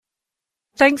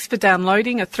Thanks for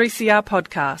downloading a 3CR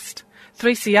podcast.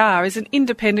 3CR is an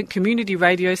independent community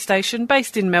radio station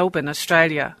based in Melbourne,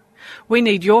 Australia. We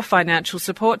need your financial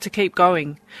support to keep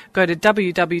going. Go to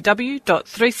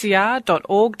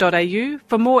www.3cr.org.au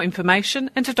for more information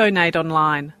and to donate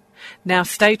online. Now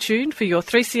stay tuned for your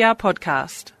 3CR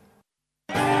podcast.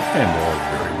 And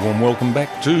a very warm welcome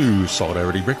back to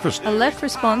Solidarity Breakfast. A left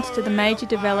response to the major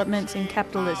developments in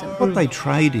capitalism. What they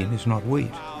trade in is not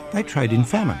wheat. They trade in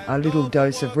famine. A little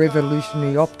dose of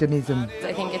revolutionary optimism.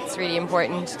 I think it's really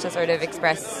important to sort of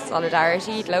express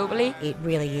solidarity globally. It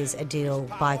really is a deal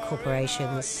by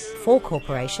corporations, for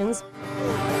corporations.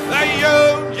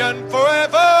 The Union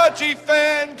forever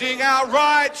defending our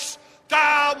rights.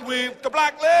 Down with the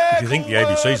black leg. If you think the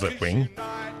ABC's left wing,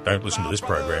 don't listen to this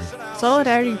program.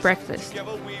 Solidarity Breakfast,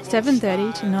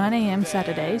 7:30 to 9am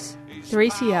Saturdays,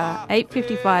 3CR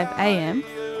 8:55am,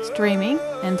 streaming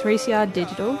and 3CR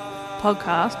digital,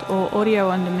 podcast or audio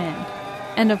on demand.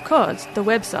 And of course, the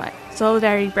website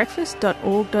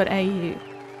solidaritybreakfast.org.au.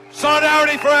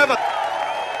 Solidarity forever.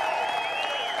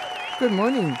 Good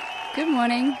morning. Good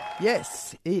morning.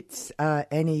 Yes, it's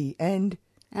Annie and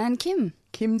Kim.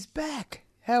 Kim's back.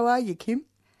 How are you, Kim?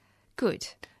 Good.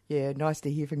 Yeah, nice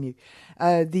to hear from you.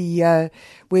 This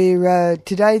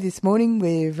morning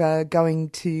we're going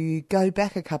to go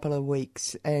back a couple of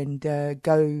weeks and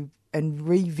go and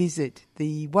revisit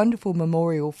the wonderful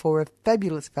memorial for a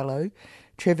fabulous fellow,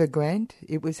 Trevor Grant.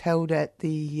 It was held at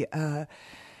the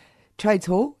Trades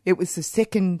Hall. It was the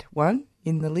second one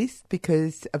in the list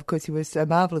because, of course, he was a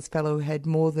marvellous fellow who had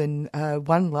more than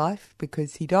one life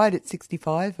because he died at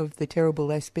 65 of the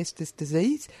terrible asbestos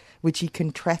disease, which he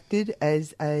contracted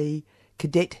as a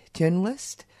cadet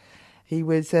journalist. He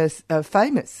was a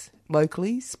famous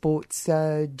locally sports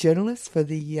journalist for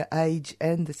the Age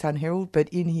and the Sun Herald, but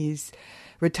in his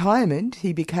retirement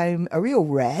he became a real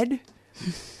rad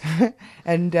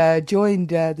and joined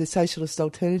the Socialist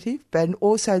Alternative and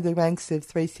also the ranks of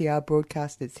 3CR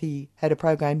broadcasters. He had a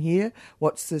program here,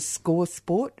 What's the Score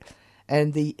Sport,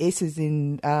 and the S's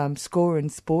in score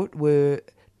and sport were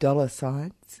dollar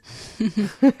signs.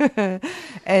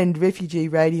 And Refugee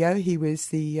Radio, he was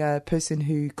the person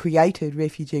who created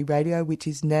Refugee Radio, which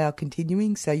is now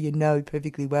continuing, so you know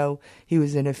perfectly well he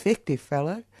was an effective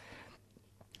fellow,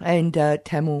 and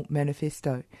Tamil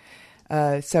Manifesto.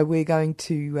 So we're going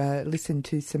to listen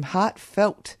to some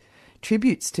heartfelt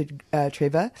tributes to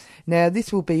Trevor. Now,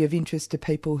 this will be of interest to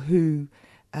people who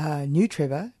knew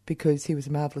Trevor because he was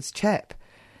a marvellous chap.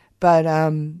 But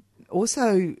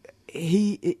also,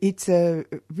 it's a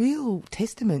real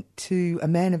testament to a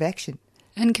man of action.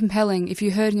 And compelling. If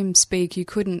you heard him speak, you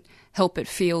couldn't help but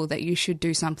feel that you should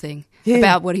do something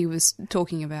about what he was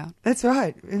talking about. That's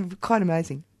right. Quite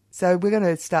amazing. So we're going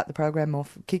to start the program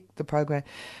off, kick the program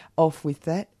off with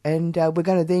that. And we're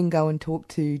going to then go and talk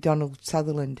to Donald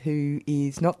Sutherland, who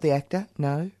is not the actor,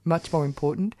 no, much more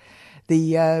important.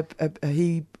 He,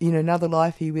 in another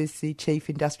life, he was the Chief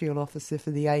Industrial Officer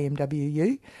for the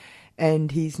AMWU,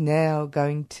 and he's now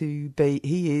going to be,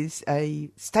 he is a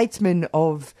statesman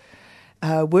of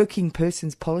working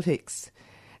person's politics.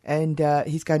 And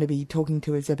he's going to be talking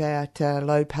to us about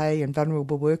low pay and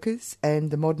vulnerable workers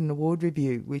and the Modern Award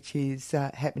Review, which is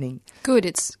happening. Good.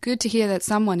 It's good to hear that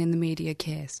someone in the media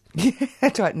cares. Yeah,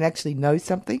 that's right, and actually knows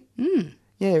something. Mm.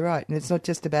 Yeah, right. And it's not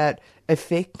just about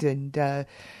effect and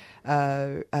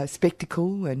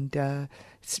spectacle and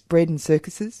bread and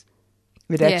circuses.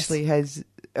 It actually has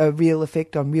a real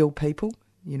effect on real people.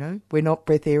 You know, we're not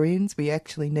breatharians. We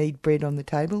actually need bread on the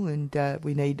table and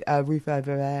we need a roof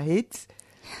over our heads.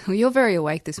 Well, you're very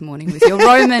awake this morning with your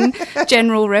Roman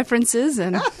general references.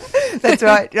 And That's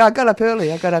right. I got up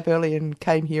early. And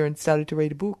came here and started to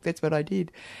read a book. That's what I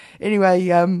did. Anyway,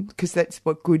 because that's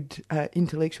what good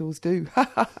intellectuals do.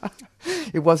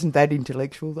 It wasn't that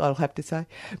intellectual, I'll have to say.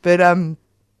 But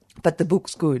the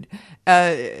book's good.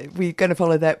 We're going to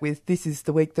follow that with This Is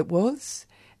the Week That Was.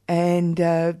 And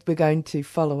we're going to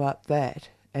follow up that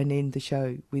and end the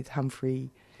show with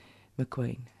Humphrey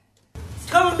McQueen.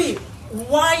 Tell me,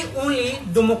 why only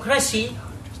democracy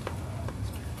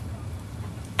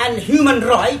and human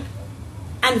right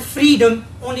and freedom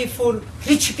only for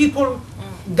rich people,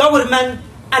 government,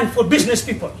 and for business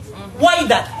people? Why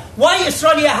that? Why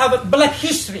Australia have a black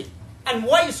history? And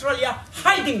why Australia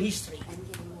hiding history?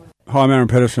 Hi, I'm Aaron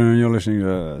Pedersen, and you're listening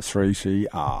to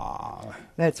 3CR.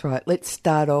 That's right. Let's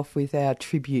start off with our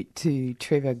tribute to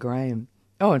Trevor Graham.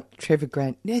 Oh, Trevor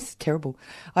Grant. Yes, terrible.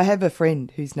 I have a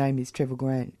friend whose name is Trevor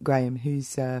Graham,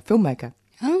 who's a filmmaker.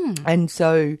 Oh. And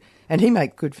he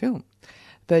makes good film.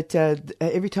 But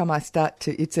every time I start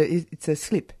to, it's a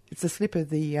slip. It's a slip of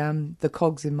the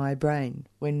cogs in my brain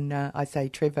when I say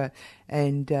Trevor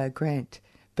and Grant.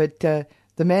 But the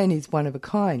man is one of a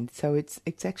kind, so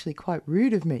it's actually quite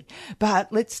rude of me.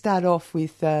 But let's start off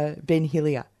with Ben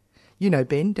Hillier. You know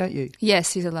Ben, don't you?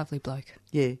 Yes, he's a lovely bloke.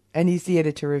 Yeah, and he's the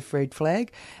editor of Red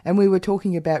Flag. And we were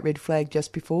talking about Red Flag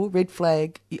just before. Red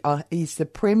Flag is the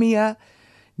premier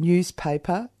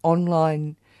newspaper,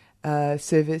 online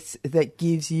service that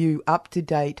gives you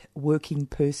up-to-date working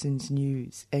person's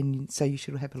news. And so you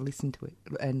should have a listen to it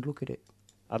and look at it.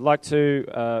 I'd like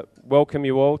to welcome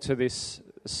you all to this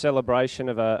celebration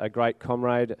of a great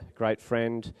comrade, great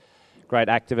friend, great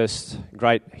activist,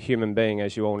 great human being,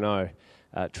 as you all know.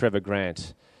 Trevor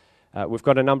Grant. We've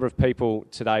got a number of people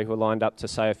today who are lined up to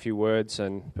say a few words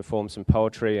and perform some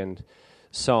poetry and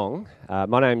song.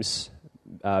 My name's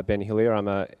Ben Hillier.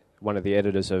 I'm one of the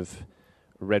editors of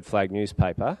Red Flag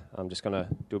newspaper. I'm just going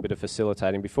to do a bit of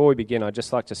facilitating. Before we begin, I'd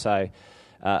just like to say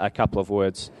a couple of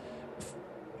words.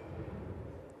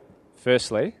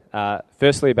 Firstly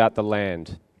about the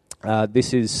land.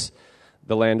 This is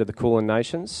the land of the Kulin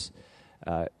Nations.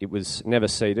 It was never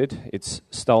ceded. It's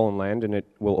stolen land, and it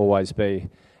will always be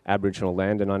Aboriginal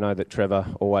land. And I know that Trevor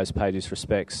always paid his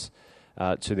respects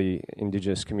to the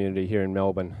Indigenous community here in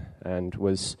Melbourne and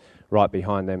was right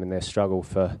behind them in their struggle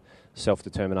for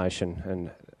self-determination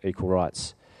and equal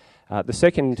rights. The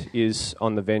second is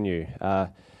on the venue.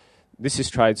 This is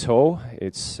Trades Hall.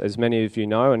 It's, as many of you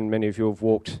know, and many of you have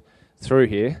walked through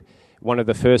here, one of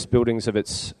the first buildings of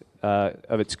its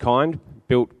kind,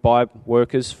 built by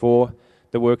workers for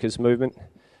the workers' movement,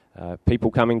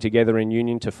 people coming together in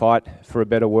union to fight for a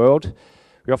better world.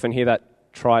 We often hear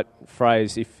that trite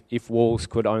phrase, if walls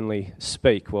could only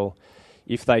speak. Well,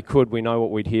 if they could, we know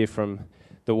what we'd hear from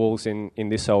the walls in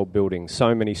this old building.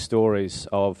 So many stories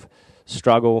of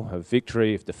struggle, of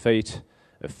victory, of defeat,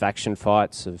 of faction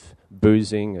fights, of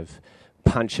boozing, of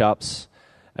punch-ups,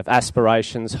 of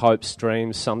aspirations, hopes,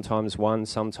 dreams, sometimes won,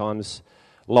 sometimes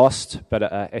lost, but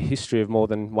a history of more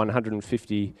than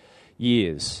 150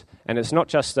 years. And it's not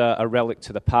just a relic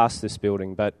to the past, this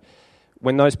building, but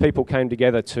when those people came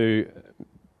together to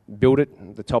build it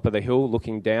at the top of the hill,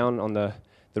 looking down on the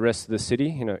rest of the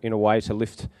city in a way to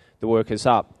lift the workers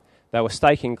up, they were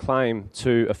staking claim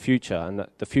to a future, and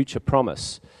the future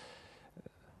promise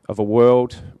of a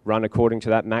world run according to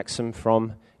that maxim,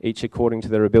 from each according to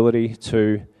their ability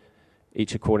to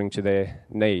each according to their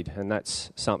need. And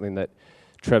that's something that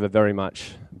Trevor very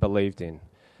much believed in.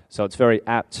 So it's very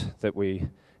apt that we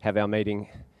have our meeting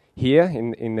here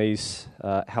in these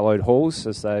hallowed halls,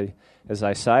 as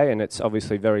they say, and it's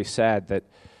obviously very sad that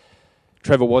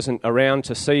Trevor wasn't around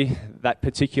to see that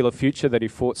particular future that he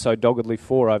fought so doggedly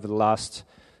for over the last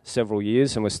several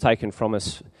years and was taken from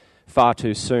us far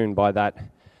too soon by that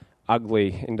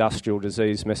ugly industrial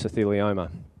disease, mesothelioma.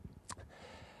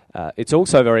 It's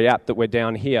also very apt that we're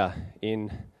down here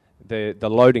in the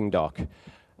loading dock.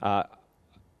 A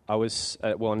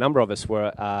number of us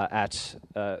were at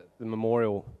the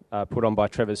memorial put on by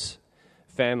Trevor's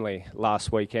family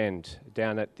last weekend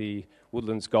down at the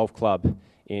Woodlands Golf Club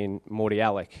in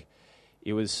Mordialloc.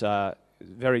 It was a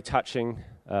very touching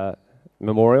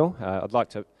memorial. I'd like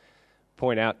to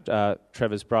point out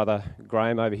Trevor's brother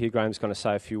Graham over here. Graham's going to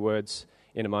say a few words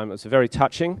in a moment. It was very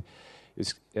touching.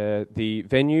 The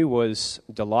venue was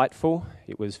delightful.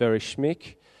 It was very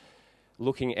schmick.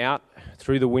 Looking out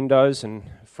through the windows and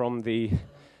from the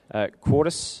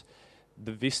Quartus,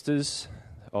 the vistas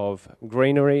of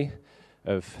greenery,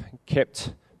 of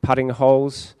kept putting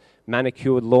holes,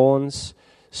 manicured lawns,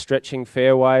 stretching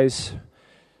fairways,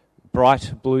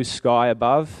 bright blue sky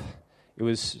above. It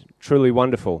was truly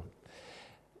wonderful.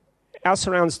 Our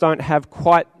surrounds don't have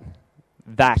quite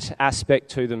that aspect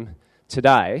to them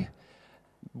today.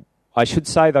 I should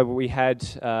say, though, we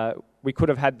could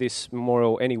have had this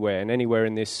memorial anywhere, and anywhere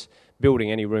in this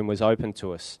building, any room was open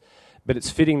to us. But it's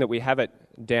fitting that we have it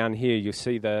down here. You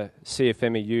see the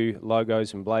CFMEU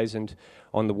logos emblazoned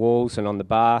on the walls and on the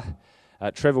bar.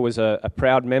 Trevor was a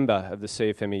proud member of the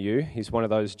CFMEU. He's one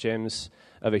of those gems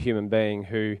of a human being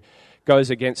who goes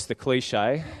against the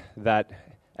cliche that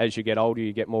as you get older,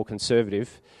 you get more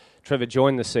conservative. Trevor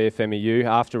joined the CFMEU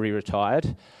after he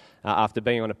retired, after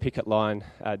being on a picket line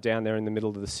down there in the middle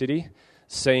of the city,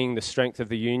 seeing the strength of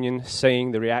the union,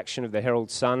 seeing the reaction of the Herald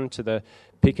Sun to the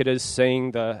picketers,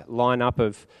 seeing the line-up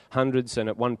of hundreds and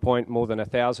at one point more than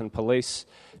 1,000 police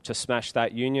to smash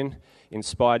that union,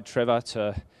 inspired Trevor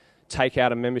to take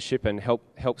out a membership and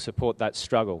help support that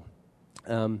struggle.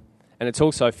 And it's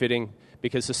also fitting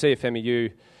because the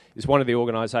CFMEU is one of the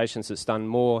organisations that's done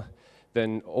more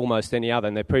than almost any other,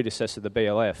 and their predecessor, the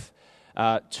BLF,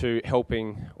 to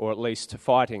helping, or at least to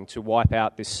fighting, to wipe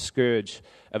out this scourge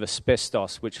of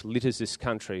asbestos which litters this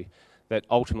country, that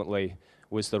ultimately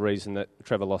was the reason that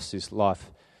Trevor lost his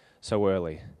life so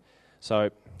early. So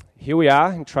here we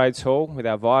are in Trades Hall with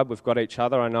our vibe. We've got each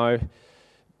other. I know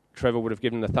Trevor would have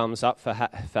given the thumbs up for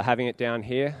having it down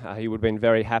here. He would have been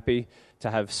very happy to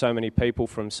have so many people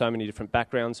from so many different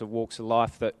backgrounds of walks of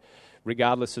life, that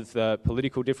regardless of the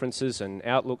political differences and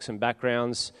outlooks and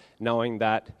backgrounds, knowing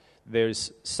that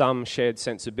there's some shared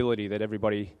sensibility that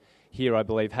everybody here, I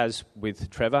believe, has with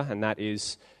Trevor, and that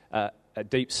is a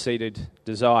deep-seated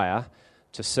desire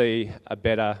to see a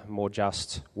better, more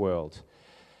just world.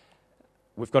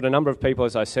 We've got a number of people,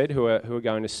 as I said, who are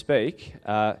going to speak.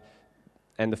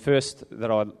 And the first that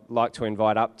I'd like to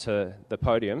invite up to the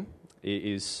podium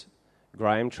is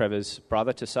Graham, Trevor's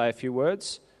brother, to say a few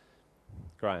words.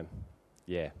 Graham,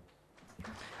 yeah.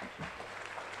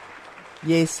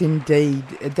 Yes, indeed.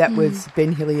 That was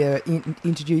Ben Hillier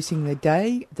introducing the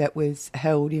day that was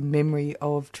held in memory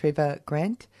of Trevor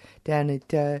Grant down at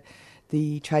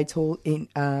the Trades Hall, in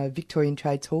Victorian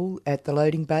Trades Hall at the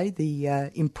Loading Bay, the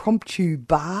impromptu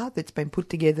bar that's been put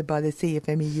together by the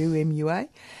CFMEU MUA.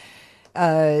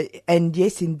 And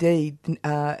yes, indeed,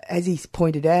 as he's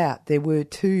pointed out, there were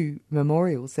two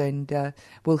memorials, and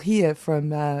we'll hear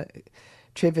from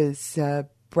Trevor's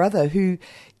brother, who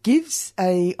gives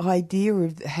a idea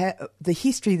of the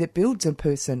history that builds a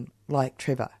person like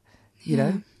Trevor. You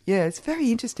know, yeah, it's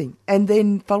very interesting. And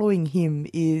then following him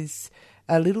is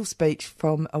a little speech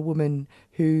from a woman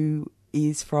who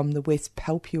is from the West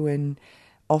Papuan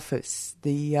office,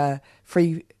 the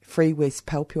Free West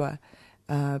Papua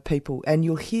people, and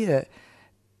you'll hear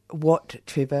what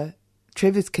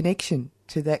Trevor's connection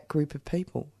to that group of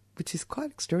people, which is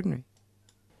quite extraordinary.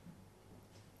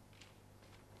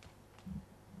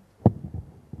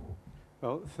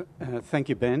 Well, thank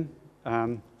you, Ben.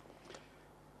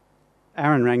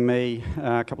 Aaron rang me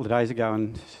a couple of days ago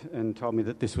and told me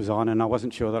that this was on, and I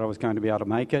wasn't sure that I was going to be able to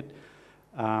make it.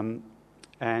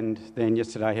 And then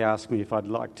yesterday he asked me if I'd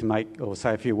like to make or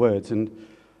say a few words, and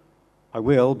I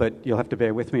will, but you'll have to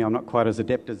bear with me. I'm not quite as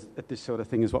adept at this sort of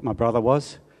thing as what my brother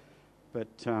was.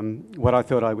 But what I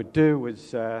thought I would do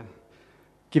was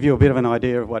give you a bit of an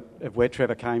idea of where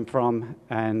Trevor came from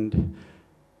and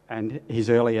his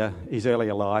earlier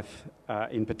life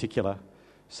in particular.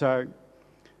 So,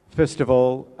 first of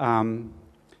all,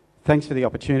 thanks for the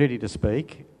opportunity to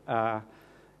speak.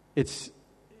 It's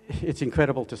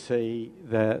incredible to see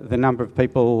the number of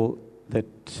people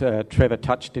that Trevor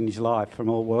touched in his life from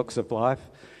all walks of life,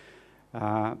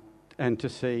 and to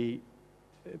see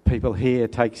people here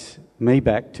takes me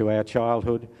back to our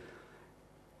childhood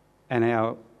and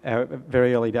our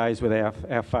very early days with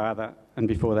our father, and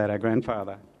before that our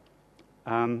grandfather.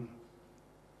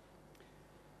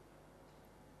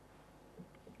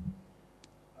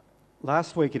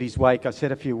 Last week at his wake, I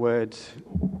said a few words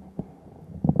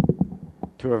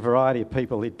to a variety of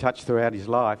people he'd touched throughout his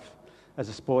life as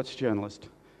a sports journalist.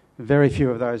 Very few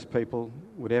of those people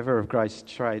would ever have graced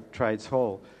Trades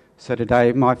Hall. So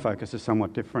today my focus is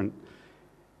somewhat different.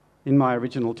 In my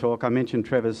original talk, I mentioned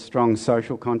Trevor's strong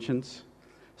social conscience,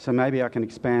 so maybe I can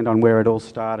expand on where it all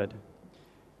started,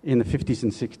 in the 50s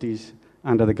and 60s,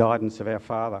 under the guidance of our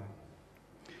father.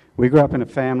 We grew up in a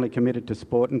family committed to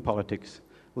sport and politics,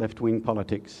 left-wing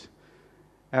politics.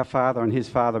 Our father and his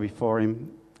father before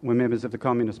him were members of the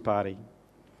Communist Party.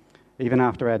 Even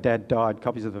after our dad died,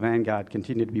 copies of the Vanguard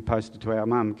continued to be posted to our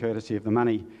mum, courtesy of the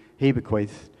money he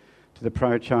bequeathed to the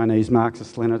pro-Chinese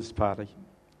Marxist-Leninist Party.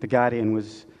 The Guardian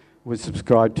was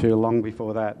subscribed to long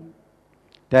before that.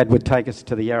 Dad would take us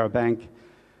to the Yarra Bank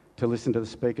to listen to the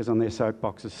speakers on their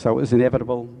soapboxes, so it was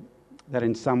inevitable that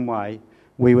in some way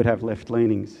we would have left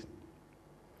leanings.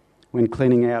 When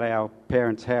cleaning out our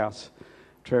parents' house,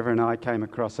 Trevor and I came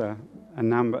across a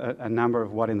number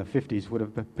of what in the 50s would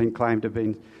have been claimed to have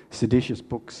been seditious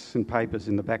books and papers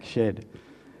in the back shed.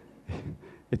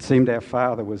 It seemed our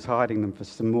father was hiding them for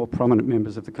some more prominent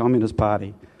members of the Communist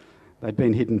Party. They'd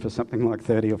been hidden for something like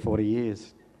 30 or 40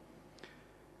 years.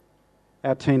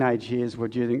 Our teenage years were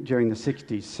during the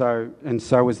 60s,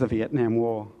 so was the Vietnam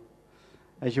War.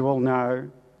 As you all know,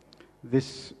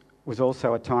 this was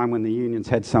also a time when the unions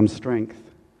had some strength.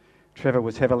 Trevor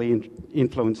was heavily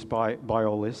influenced by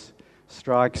all this,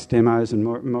 strikes, demos and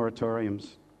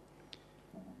moratoriums.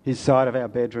 His side of our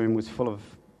bedroom was full of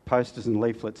posters and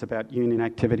leaflets about union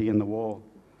activity in the war.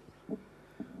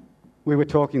 We were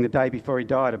talking the day before he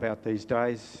died about these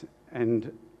days,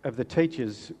 and of the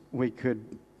teachers we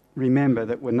could remember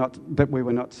that we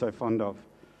were not so fond of.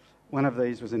 One of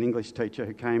these was an English teacher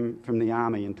who came from the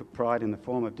army and took pride in the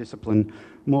form of discipline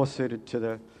more suited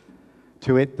to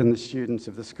to it than the students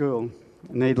of the school.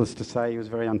 Needless to say, he was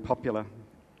very unpopular.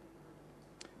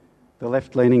 The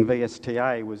left-leaning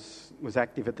VSTA was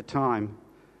active at the time,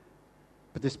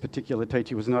 but this particular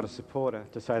teacher was not a supporter,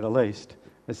 to say the least.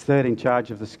 As third in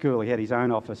charge of the school, he had his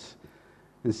own office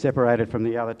and separated from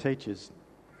the other teachers.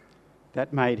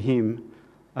 That made him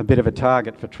a bit of a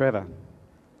target for Trevor.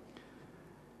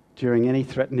 During any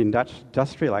threatened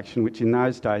industrial action, which in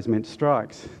those days meant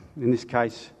strikes, in this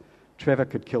case, Trevor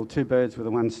could kill two birds with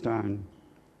one stone,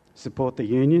 support the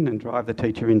union and drive the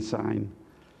teacher insane.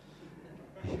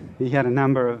 He had a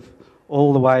number of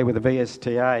all the way with the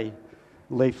VSTA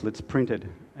leaflets printed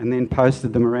and then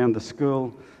posted them around the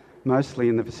school, mostly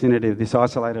in the vicinity of this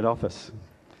isolated office.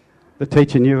 The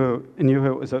teacher knew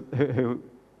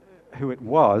who it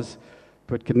was,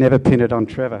 but could never pin it on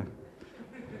Trevor.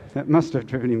 That must have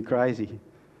driven him crazy.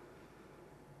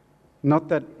 Not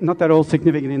that all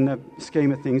significant in the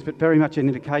scheme of things, but very much an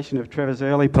indication of Trevor's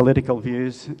early political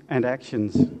views and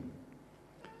actions.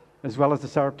 As well as the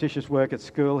surreptitious work at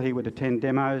school, he would attend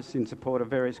demos in support of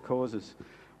various causes.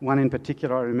 One in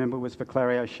particular I remember was for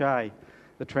Clary O'Shea,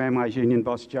 the Tramways union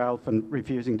boss, jailed for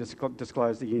refusing to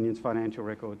disclose the union's financial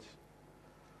records.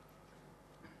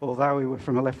 Although we were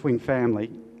from a left-wing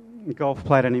family, golf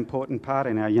played an important part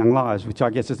in our young lives, which I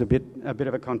guess is a bit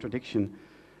of a contradiction.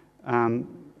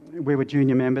 We were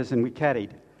junior members and we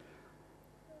caddied,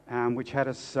 which had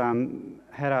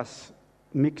us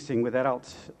mixing with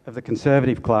adults of the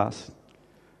conservative class.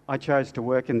 I chose to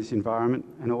work in this environment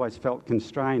and always felt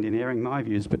constrained in airing my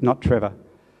views, but not Trevor.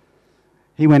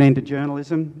 He went into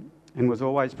journalism and was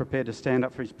always prepared to stand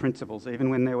up for his principles, even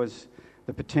when there was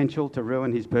the potential to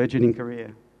ruin his burgeoning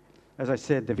career. As I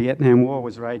said, the Vietnam War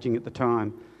was raging at the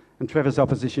time, and Trevor's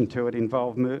opposition to it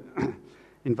involved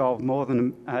more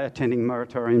than attending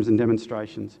moratoriums and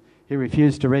demonstrations. He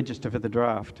refused to register for the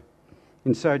draft.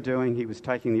 In so doing, he was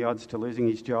taking the odds to losing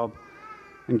his job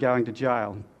and going to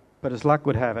jail. But as luck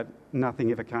would have it,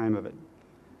 nothing ever came of it.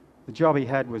 The job he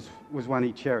had was one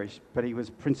he cherished, but he was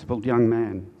a principled young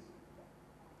man.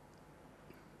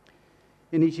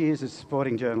 In his years as a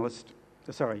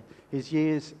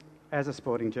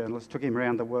sporting journalist took him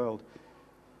around the world,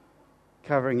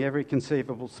 covering every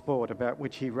conceivable sport about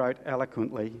which he wrote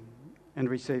eloquently and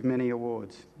received many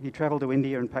awards. He travelled to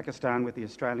India and Pakistan with the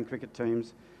Australian cricket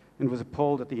teams and was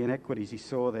appalled at the inequities he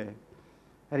saw there.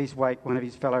 At his wake, one of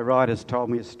his fellow writers told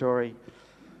me a story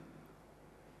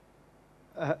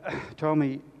that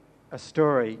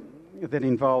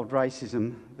involved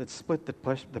racism that split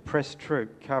the press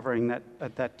troop covering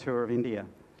that tour of India.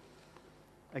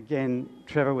 Again,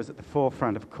 Trevor was at the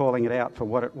forefront of calling it out for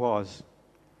what it was.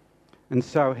 And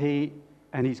so he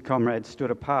and his comrades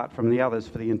stood apart from the others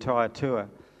for the entire tour.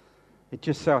 It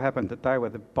just so happened that they were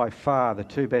by far the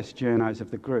two best journos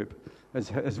of the group,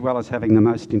 as well as having the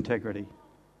most integrity.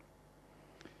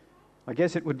 I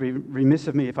guess it would be remiss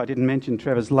of me if I didn't mention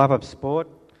Trevor's love of sport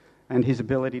and his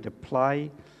ability to play,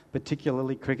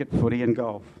 particularly cricket, footy and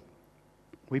golf.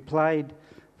 We played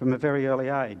from a very early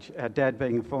age, our dad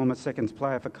being a former seconds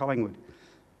player for Collingwood.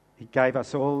 He gave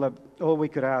us all we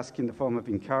could ask in the form of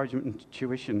encouragement and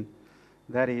tuition,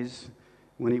 that is,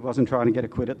 when he wasn't trying to get a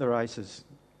quid at the races.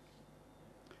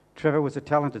 Trevor was a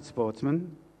talented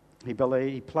sportsman. He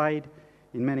played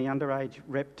in many underage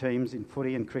rep teams in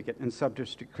footy and cricket and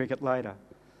sub-district cricket later.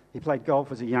 He played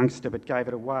golf as a youngster but gave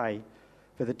it away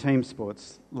for the team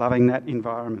sports, loving that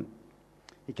environment.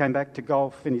 He came back to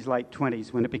golf in his late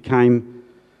 20s when it became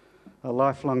a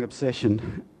lifelong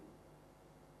obsession,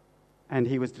 and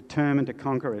he was determined to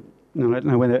conquer it. I don't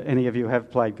know whether any of you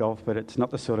have played golf, but it's not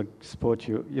the sort of sport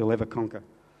you'll ever conquer.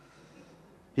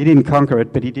 He didn't conquer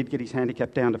it, but he did get his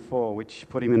handicap down to 4, which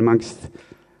put him in amongst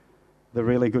the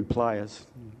really good players.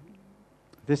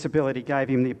 This ability gave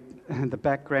him the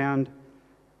background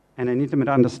and an intimate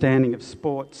understanding of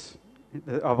sports,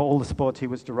 of all the sports he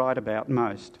was to write about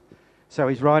most. So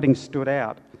his writing stood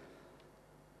out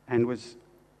and was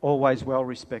always well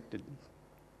respected.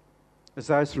 As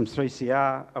those from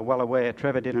 3CR are well aware,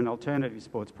 Trevor did an alternative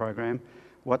sports program,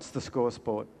 What's the Score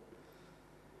Sport?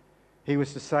 He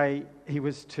was to say the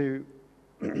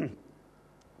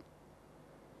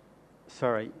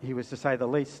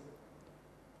least.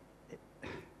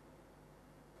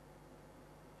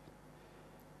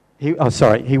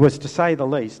 He was to say the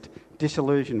least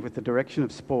disillusioned with the direction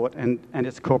of sport and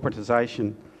its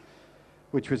corporatisation,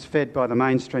 which was fed by the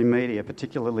mainstream media,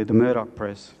 particularly the Murdoch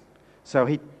press. So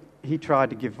he tried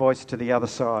to give voice to the other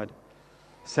side.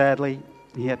 Sadly,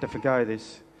 he had to forgo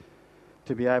this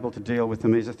to be able to deal with the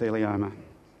mesothelioma.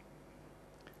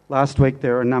 Last week,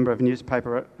 there were a number of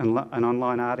newspaper and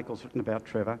online articles written about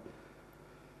Trevor.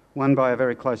 One by a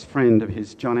very close friend of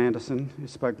his, John Anderson, who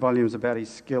spoke volumes about his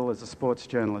skill as a sports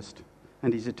journalist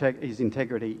and his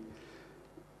integrity.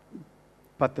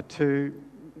 But the two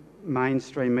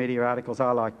mainstream media articles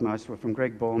I liked most were from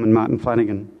Greg Baum and Martin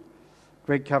Flanagan.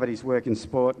 Greg covered his work in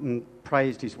sport and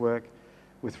praised his work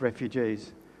with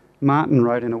refugees. Martin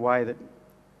wrote in a way that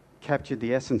captured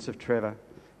the essence of Trevor.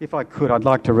 If I could, I'd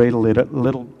like to read a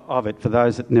little of it for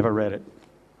those that never read it.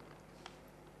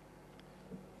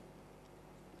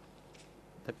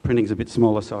 That printing's a bit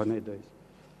smaller, so I need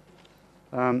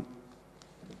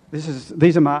these.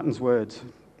 These are Martin's words.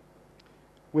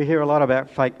 We hear a lot about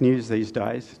fake news these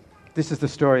days. This is the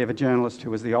story of a journalist who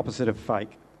was the opposite of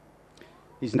fake.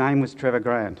 His name was Trevor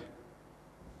Grant.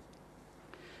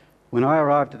 When I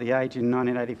arrived at the Age in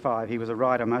 1985, he was a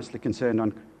writer mostly concerned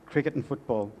on cricket and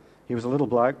football. He was a little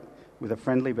bloke with a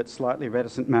friendly but slightly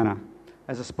reticent manner.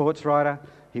 As a sports writer,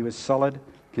 he was solid,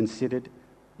 considered,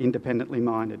 independently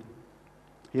minded.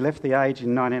 He left the Age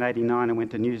in 1989 and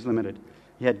went to News Limited.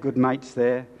 He had good mates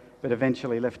there, but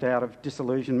eventually left out of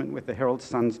disillusionment with the Herald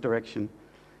Sun's direction.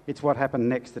 It's what happened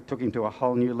next that took him to a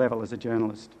whole new level as a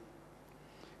journalist.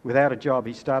 Without a job,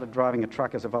 he started driving a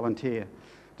truck as a volunteer,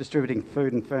 distributing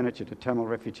food and furniture to Tamil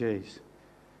refugees.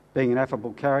 Being an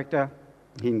affable character,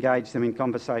 he engaged them in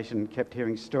conversation and kept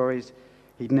hearing stories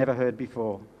he'd never heard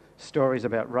before, stories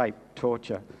about rape,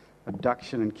 torture,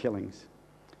 abduction and killings.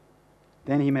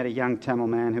 Then he met a young Tamil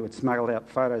man who had smuggled out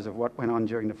photos of what went on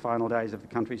during the final days of the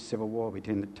country's civil war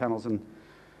between the Tamils and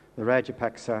the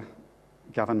Rajapaksa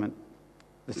government,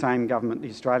 the same government the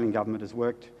Australian government has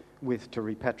worked with to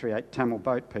repatriate Tamil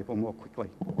boat people more quickly.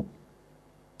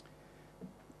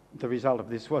 The result of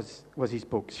this was his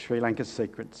book, Sri Lanka's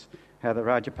Secrets, How the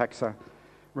Rajapaksa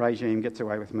Regime Gets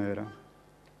Away with Murder.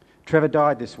 Trevor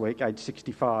died this week, aged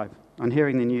 65. On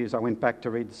hearing the news, I went back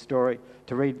to read the story,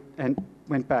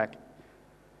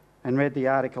 and read the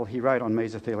article he wrote on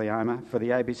mesothelioma for the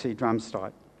ABC drum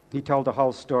site. He told the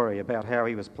whole story about how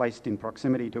he was placed in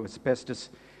proximity to asbestos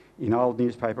in old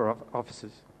newspaper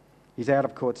offices. His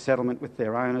out-of-court settlement with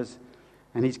their owners,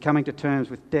 and he's coming to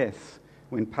terms with death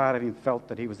when part of him felt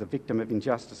that he was a victim of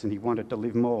injustice and he wanted to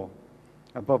live more.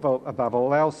 Above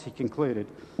all else, he concluded,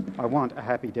 I want a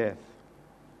happy death.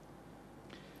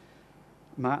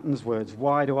 Martin's words,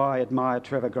 why do I admire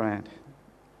Trevor Grant?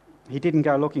 He didn't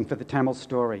go looking for the Tamil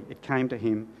story. It came to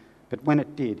him, but when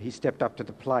it did, he stepped up to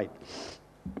the plate,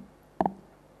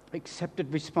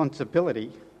 accepted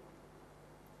responsibility,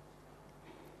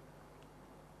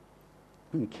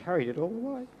 and carried it all the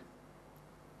way.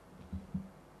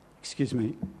 Excuse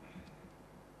me.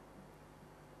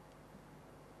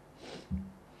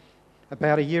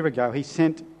 About a year ago, he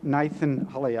sent Nathan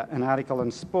Hollier an article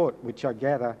in Sport, which I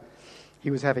gather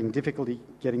he was having difficulty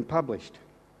getting published.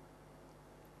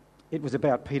 It was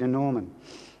about Peter Norman,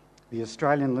 the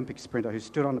Australian Olympic sprinter who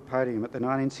stood on the podium at the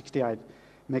 1968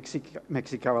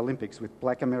 Mexico Olympics with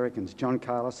black Americans John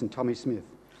Carlos and Tommy Smith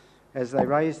as they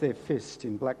raised their fists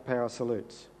in black power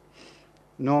salutes.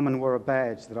 Norman wore a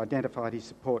badge that identified his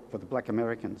support for the black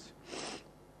Americans.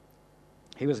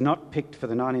 He was not picked for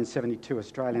the 1972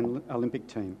 Australian Olympic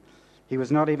team. He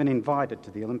was not even invited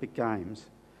to the Olympic Games.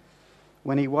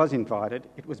 When he was invited,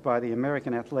 it was by the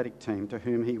American athletic team to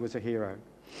whom he was a hero.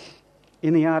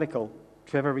 In the article,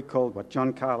 Trevor recalled what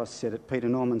John Carlos said at Peter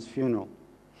Norman's funeral.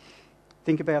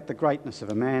 Think about the greatness of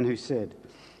a man who said,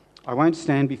 I won't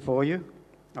stand before you,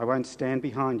 I won't stand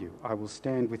behind you, I will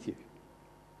stand with you.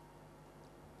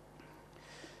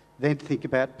 Then think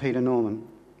about Peter Norman.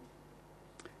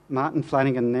 Martin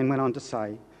Flanagan then went on to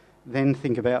say, then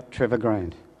think about Trevor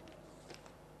Grant.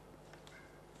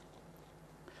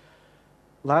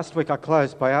 Last week I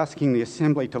closed by asking the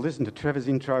Assembly to listen to Trevor's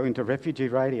intro into Refugee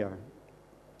Radio.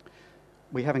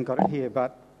 We haven't got it here,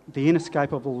 but the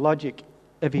inescapable logic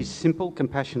of his simple,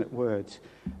 compassionate words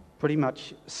pretty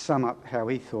much sum up how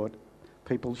he thought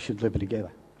people should live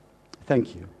together.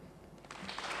 Thank you.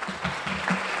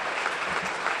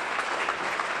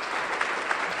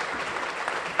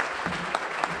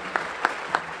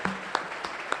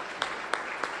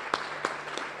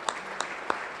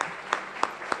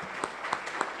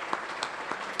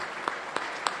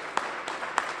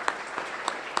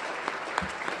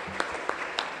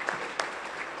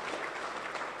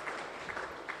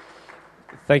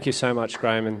 Thank you so much,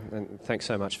 Graham, and thanks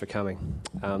so much for coming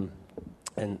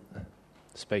and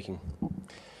speaking.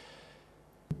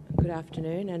 Good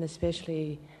afternoon, and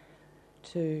especially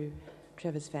to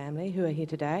Trevor's family who are here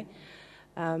today.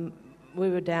 We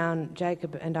were down,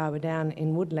 Jacob and I were down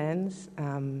in Woodlands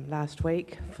last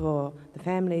week for the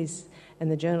families and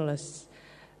the journalists'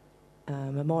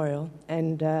 memorial,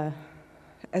 and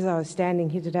as I was standing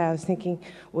here today, I was thinking,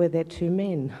 were there two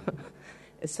men?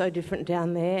 It's so different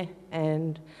down there,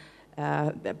 and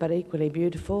but equally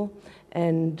beautiful.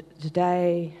 And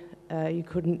today you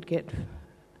couldn't get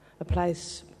a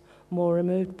place more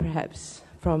removed, perhaps,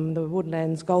 from the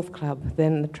Woodlands Golf Club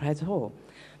than the Trades Hall.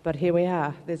 But here we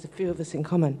are. There's a few of us in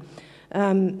common.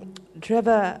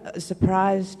 Trevor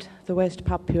surprised the West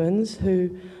Papuans,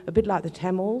 who, a bit like the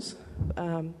Tamils,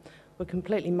 were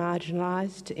completely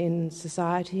marginalised in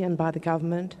society and by the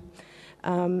government.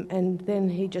 And then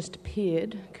he just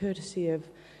appeared, courtesy of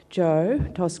Joe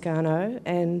Toscano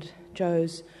and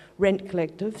Joe's Rent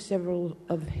Collective, several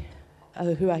of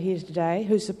who are here today,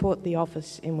 who support the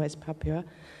office in West Papua.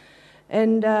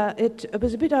 And it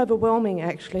was a bit overwhelming,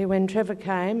 actually, when Trevor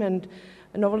came and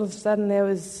all of a sudden there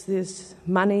was this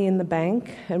money in the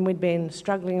bank, and we'd been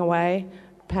struggling away,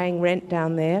 paying rent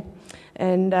down there.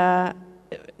 And no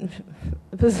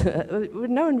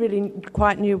one really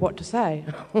quite knew what to say.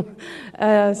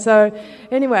 So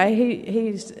anyway,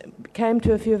 he came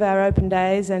to a few of our open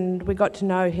days and we got to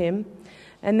know him.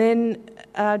 And then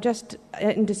just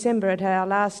in December at our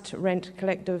last Rent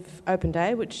Collective open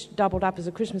day, which doubled up as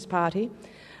a Christmas party,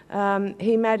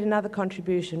 he made another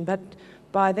contribution. But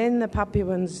by then the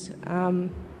Papuans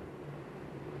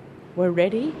were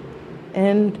ready,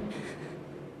 and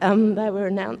they were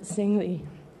announcing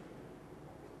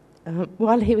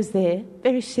while he was there,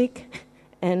 very sick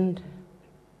and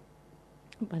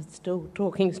but still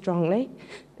talking strongly.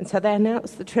 And so they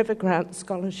announced the Trevor Grant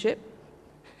Scholarship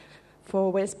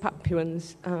for West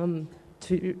Papuans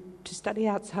to study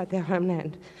outside their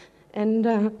homeland. And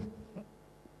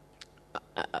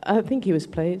I think he was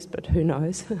pleased, but who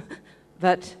knows.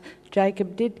 But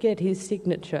Jacob did get his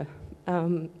signature,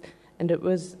 and it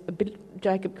was a bit.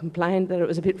 Jacob complained that it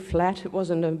was a bit flat. It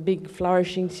wasn't a big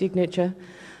flourishing signature,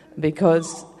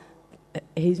 because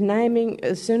he's naming,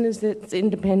 as soon as it's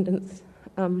independence.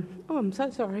 I'm so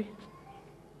sorry.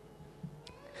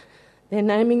 They're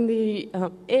naming the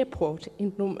airport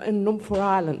in Numfor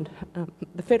Island.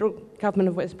 The federal government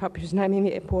of West Papua is naming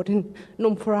the airport in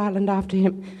Numfor Island after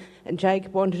him. And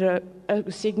Jacob wanted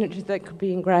a signature that could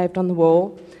be engraved on the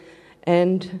wall,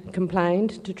 and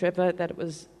complained to Trevor that it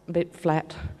was a bit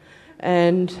flat.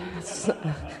 And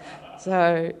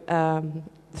so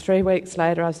 3 weeks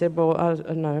later I said, well, I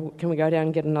don't know, can we go down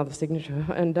and get another signature?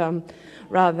 And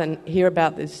rather than hear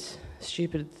about this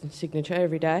stupid signature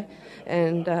every day.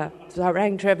 And so I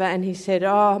rang Trevor and he said,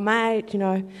 oh, mate,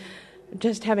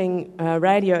 just having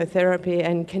radiotherapy,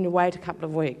 and can you wait a couple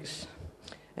of weeks?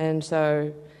 And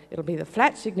so it'll be the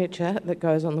flat signature that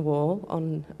goes on the wall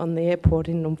on the airport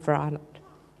in Numfor Island.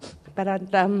 But I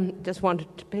just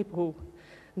wanted people,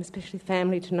 and especially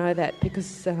family, to know that,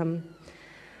 because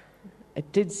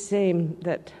it did seem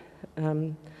that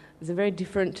there's a very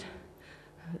different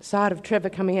side of Trevor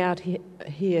coming out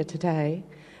here today,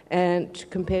 and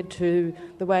compared to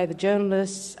the way the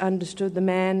journalists understood the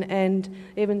man, and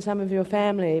even some of your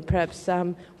family perhaps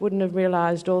wouldn't have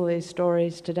realised all these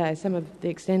stories today, some of the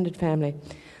extended family.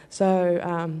 So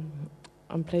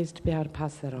I'm pleased to be able to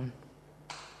pass that on.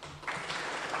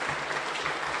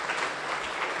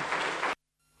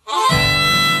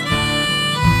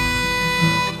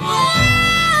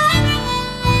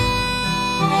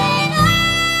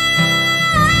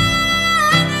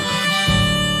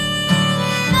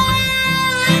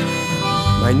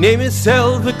 My name is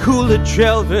Selva Coolidge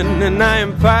Elvin, and I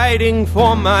am fighting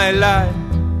for my life.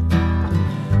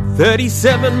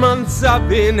 37 months I've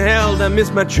been held. I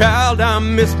miss my child, I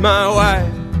miss my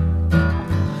wife.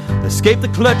 Escaped the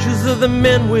clutches of the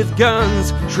men with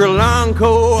guns. Sri Lanka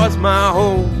was my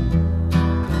home.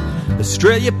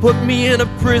 Australia put me in a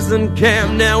prison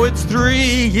camp. Now it's 3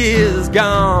 years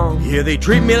gone. Here they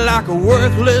treat me like a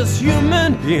worthless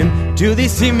human being. Do they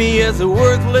see me as a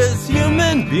worthless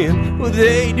human being? Well,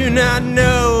 they do not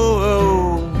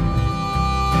know.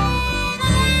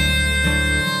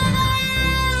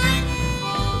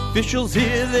 Officials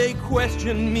here, they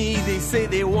question me. They say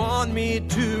they want me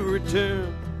to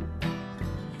return.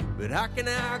 But how can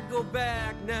I go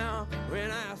back now when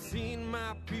I've seen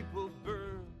my people burn?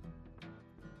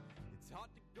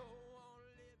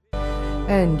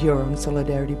 And you're on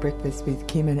Solidarity Breakfast with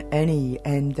Kim and Annie,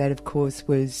 and that, of course,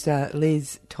 was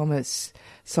Liz Thomas'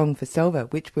 Song for Selva,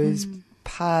 which was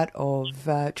part of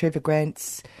Trevor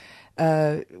Grant's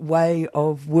way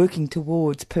of working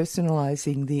towards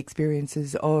personalising the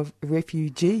experiences of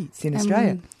refugees in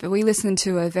Australia. But we listened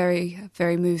to a very,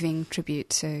 very moving tribute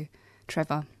to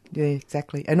Trevor. Yeah,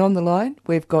 exactly. And on the line,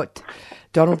 we've got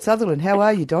Donald Sutherland. How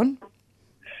are you, Don?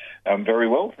 Very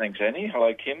well, thanks, Annie.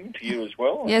 Hello, Kim, to you as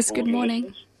well. Yes, good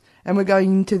morning. And we're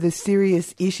going into the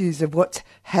serious issues of what's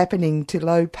happening to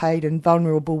low-paid and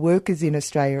vulnerable workers in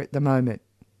Australia at the moment.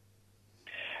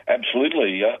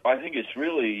 Absolutely. I think it's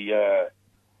really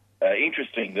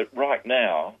interesting that right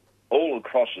now, all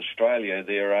across Australia,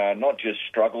 there are not just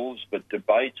struggles, but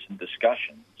debates and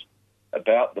discussions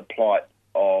about the plight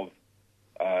of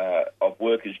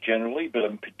workers generally, but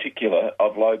in particular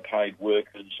of low-paid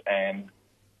workers and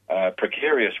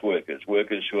precarious workers,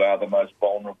 workers who are the most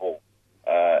vulnerable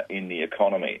in the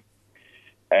economy.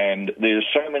 And there's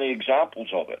so many examples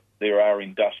of it. There are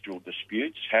industrial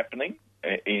disputes happening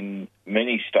in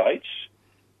many states,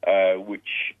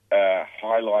 which are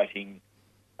highlighting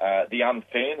the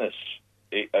unfairness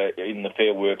in the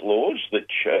Fair Work laws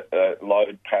that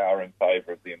load power in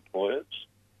favour of the employers.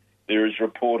 There is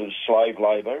reported slave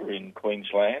labour in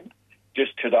Queensland.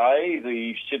 Just today,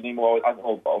 the Sydney,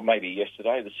 or maybe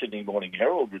yesterday, the Sydney Morning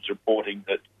Herald was reporting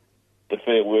that the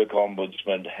Fair Work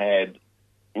Ombudsman had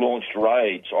launched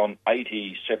raids on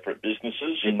 80 separate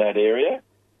businesses in that area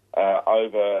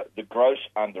over the gross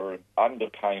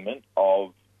underpayment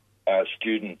of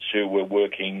students who were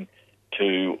working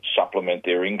to supplement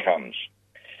their incomes.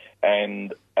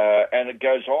 And it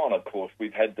goes on, of course.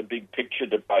 We've had the big picture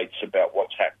debates about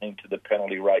what's happening to the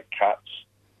penalty rate cuts,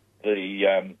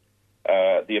 the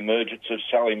emergence of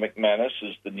Sally McManus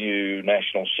as the new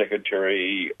National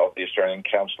Secretary of the Australian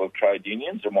Council of Trade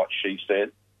Unions and what she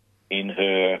said in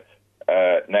her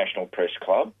National Press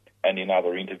Club and in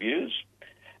other interviews.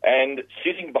 And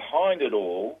sitting behind it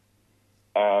all,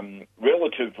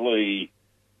 relatively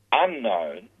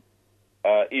unknown,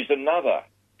 is another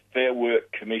Fair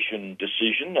Work Commission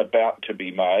decision about to be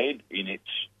made in its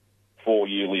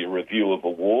 4-yearly review of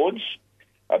awards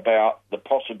about the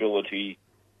possibility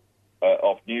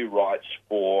of new rights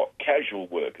for casual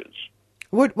workers.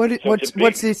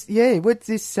 What's this? Yeah, what's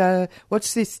this?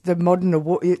 What's this? The modern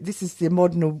award. This is the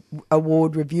modern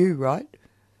award review, right?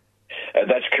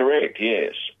 That's correct.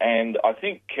 Yes, and I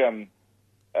think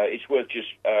it's worth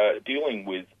just dealing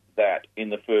with that in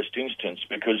the first instance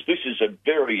because this is a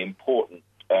very important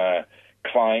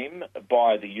claim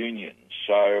by the unions.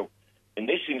 So, in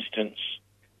this instance,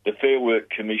 the Fair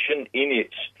Work Commission, in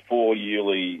its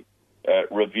 4-yearly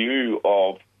review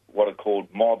of what are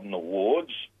called modern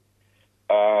awards,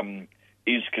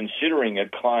 is considering a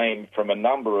claim from a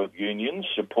number of unions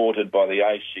supported by the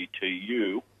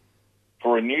ACTU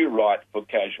for a new right for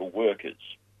casual workers.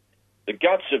 The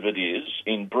guts of it is,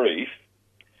 in brief,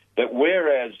 that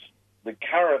whereas the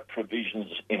current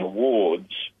provisions in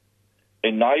awards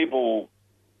enable,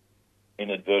 in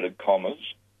inverted commas,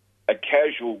 a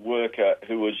casual worker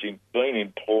who has been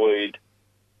employed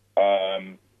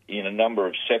in a number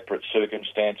of separate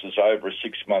circumstances over a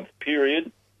 6-month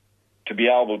period to be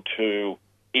able to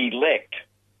elect,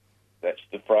 that's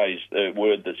the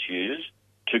word that's used,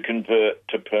 to convert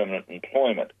to permanent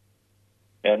employment.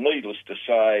 Now, needless to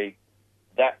say,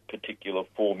 that particular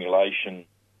formulation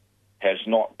has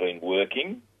not been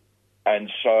working, and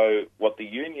so what the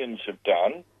unions have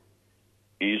done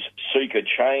is seek a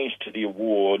change to the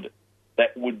award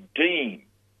that would deem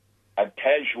a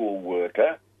casual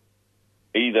worker,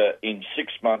 either in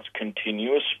 6 months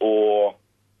continuous or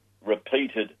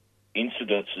repeated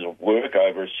incidences of work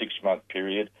over a 6-month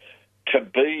period, to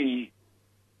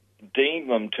deem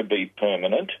them to be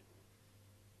permanent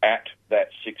at that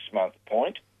 6-month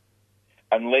point,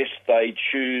 unless they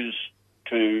choose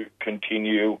to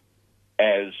continue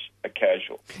as a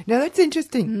casual. Now, that's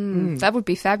interesting. That would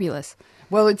be fabulous.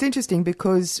 Well, it's interesting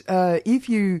because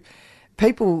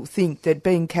people think that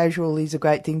being casual is a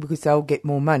great thing because they'll get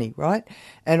more money, right?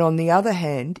 And on the other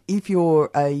hand, if you're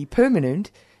a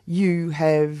permanent, you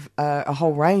have a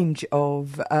whole range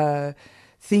of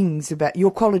things about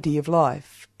your quality of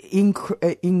life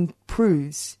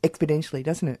improves exponentially,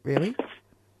 doesn't it, really?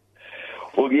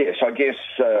 Well, yes, I guess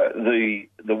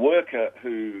the worker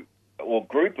or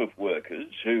group of workers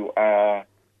who are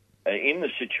in the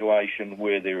situation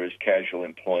where there is casual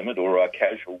employment or are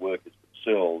casual workers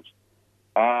themselves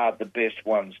are the best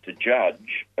ones to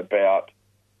judge about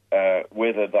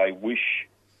whether they wish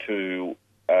to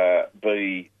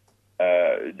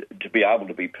be able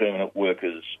to be permanent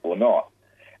workers or not.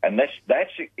 And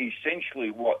that's essentially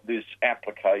what this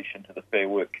application to the Fair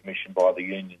Work Commission by the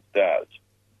unions does.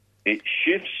 It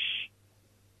shifts,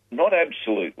 not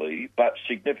absolutely, but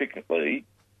significantly,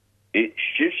 it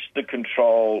shifts the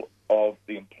control of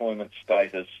the employment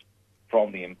status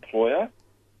from the employer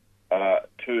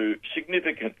to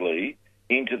significantly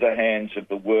into the hands of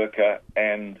the worker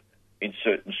and in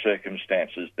certain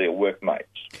circumstances, their workmates.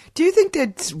 Do you think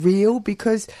that's real?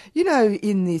 Because, you know,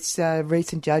 in this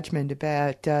recent judgment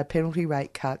about penalty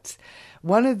rate cuts,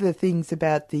 one of the things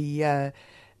about the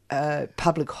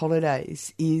public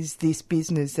holidays is this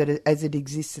business that, as it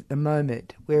exists at the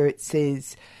moment, where it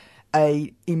says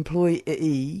a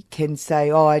employee can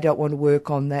say, oh, I don't want to work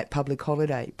on that public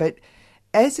holiday. But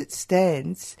as it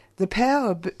stands, the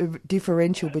power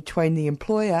differential between the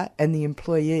employer and the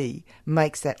employee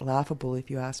makes that laughable, if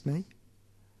you ask me.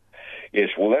 Yes,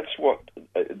 well, that's what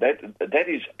that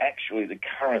is actually the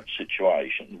current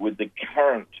situation with the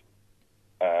current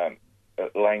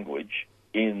language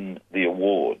in the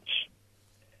awards.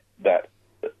 That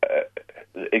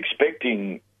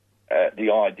expecting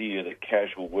the idea that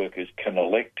casual workers can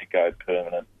elect to go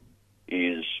permanent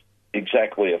is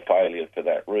exactly a failure for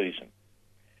that reason.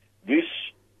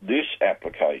 This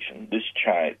application, this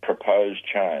proposed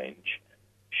change,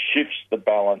 shifts the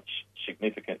balance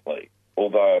significantly,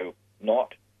 although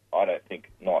I don't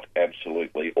think not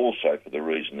absolutely, also for the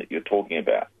reason that you're talking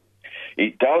about.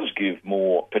 It does give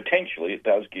more, potentially it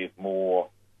does give more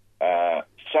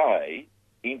say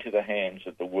into the hands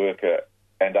of the worker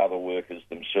and other workers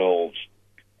themselves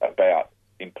about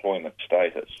employment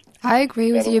status. I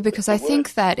agree with you, because I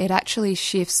think that it actually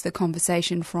shifts the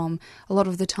conversation from a lot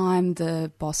of the time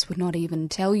the boss would not even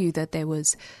tell you that there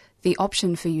was the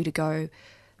option for you to go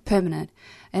permanent.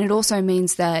 And it also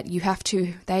means that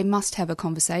they must have a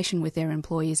conversation with their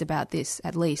employees about this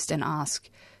at least and ask,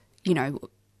 you know,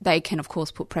 they can of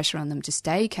course put pressure on them to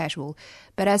stay casual.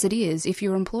 But as it is, if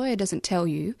your employer doesn't tell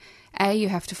you, A, you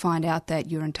have to find out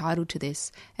that you're entitled to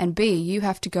this, and B, you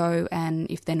have to go and,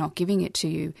 if they're not giving it to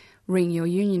you, ring your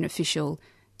union official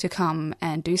to come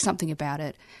and do something about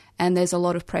it. And there's a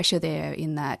lot of pressure there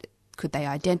in that. Could they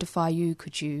identify you?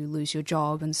 Could you lose your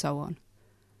job? And so on.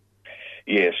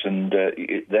 Yes, and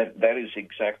that is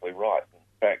exactly right.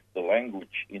 In fact, the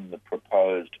language in the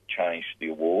proposed change to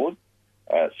the award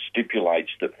stipulates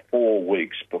that 4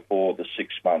 weeks before the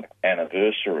 6-month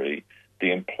anniversary,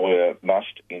 the employer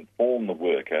must inform the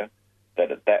worker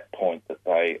that at that point that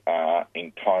they are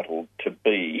entitled to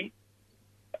be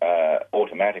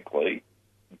automatically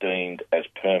deemed as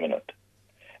permanent.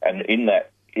 And in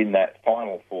that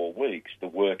final 4 weeks, the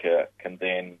worker can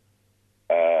then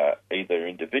either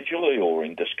individually or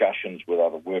in discussions with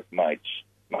other workmates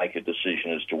make a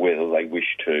decision as to whether they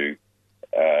wish to,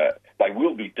 they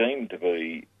will be deemed to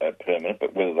be permanent,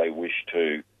 but whether they wish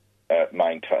to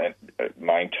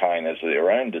maintain as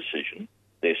their own decision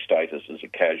their status as a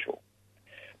casual.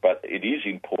 But it is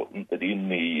important that in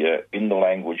the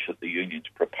language that the unions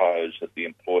propose, that the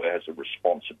employer has a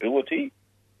responsibility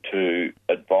to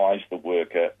advise the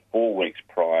worker 4 weeks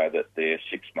prior that their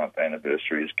 6-month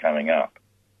anniversary is coming up.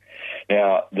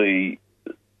 Now,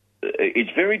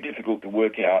 it's very difficult to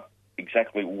work out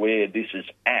exactly where this is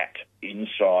at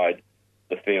inside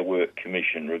the Fair Work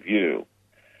Commission review.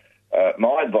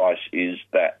 My advice is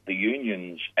that the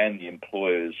unions and the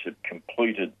employers have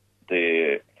completed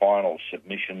their final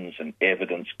submissions and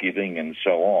evidence giving and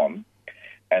so on,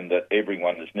 and that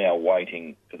everyone is now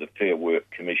waiting for the Fair Work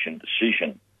Commission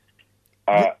decision.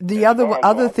 The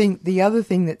other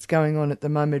thing that's going on at the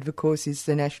moment, of course, is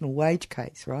the national wage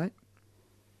case, right?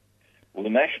 Well, the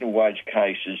national wage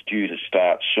case is due to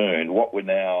start soon. What we're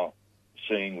now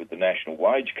seeing with the national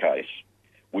wage case,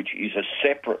 which is a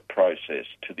separate process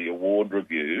to the award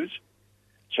reviews,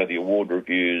 so the award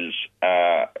reviews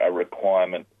are a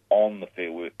requirement on the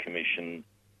Fair Work Commission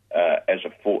as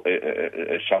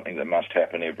something that must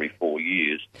happen every 4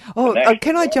 years.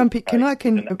 Can I jump in?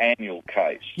 An annual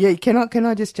case. Yeah, can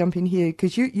I just jump in here?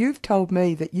 Because you've told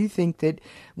me that you think that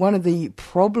one of the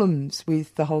problems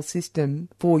with the whole system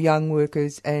for young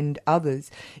workers and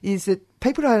others is that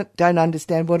people don't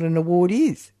understand what an award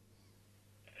is.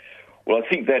 Well, I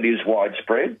think that is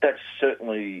widespread. That's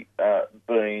certainly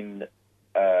been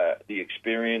the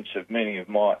experience of many of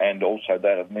my, and also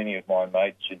that of many of my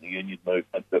mates in the union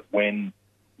movement, that when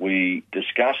we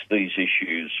discuss these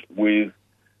issues with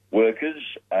workers,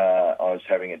 I was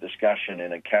having a discussion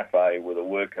in a cafe with a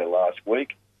worker last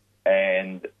week,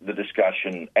 and the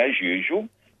discussion, as usual,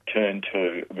 turned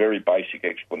to a very basic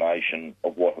explanation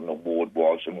of what an award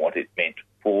was and what it meant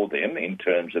for them in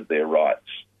terms of their rights.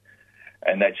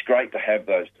 And that's great to have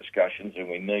those discussions, and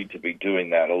we need to be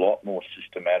doing that a lot more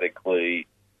systematically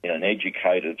in an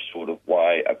educated sort of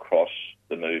way across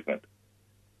the movement.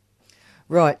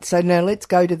 Right, so now let's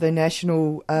go to the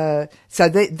national...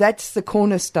 that's the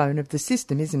cornerstone of the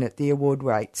system, isn't it, the award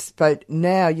rates? But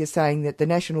now you're saying that the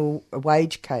national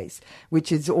wage case,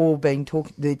 which is all being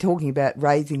they're talking about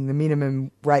raising the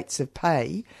minimum rates of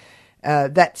pay,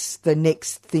 that's the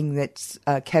next thing that's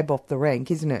cab off the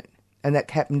rank, isn't it? And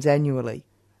that happens annually.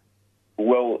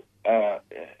 Well,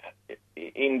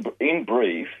 in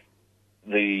brief,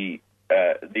 the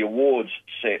awards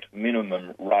set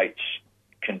minimum rates,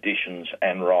 conditions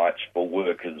and rights for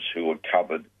workers who are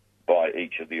covered by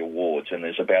each of the awards, and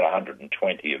there's about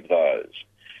 120 of those.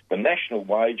 The national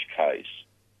wage case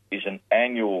is an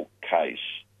annual case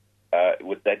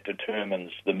that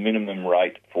determines the minimum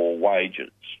rate for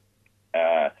wages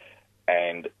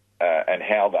and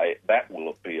how that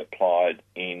will be applied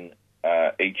in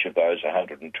each of those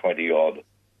 120-odd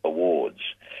awards.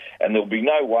 And there'll be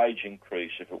no wage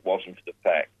increase if it wasn't for the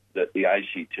fact that the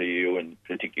ACTU and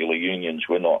particular unions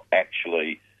were not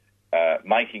actually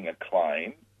making a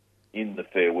claim in the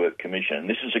Fair Work Commission. And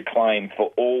this is a claim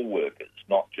for all workers,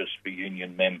 not just for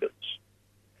union members.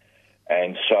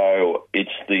 And so it's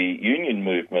the union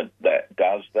movement that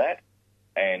does that.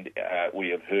 And we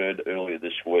have heard earlier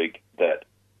this week that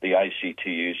the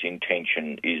ACTU's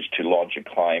intention is to lodge a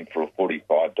claim for a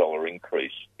 $45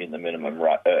 increase in the minimum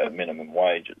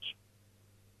wages.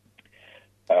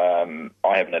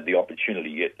 I haven't had the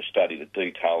opportunity yet to study the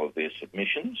detail of their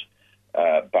submissions,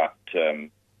 but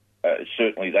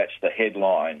certainly that's the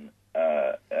headline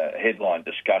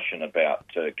discussion about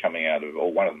coming out of,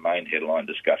 or one of the main headline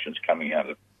discussions coming out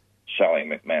of Sally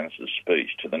McManus's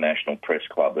speech to the National Press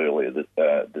Club earlier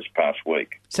this past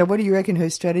week. So what do you reckon her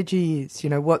strategy is? You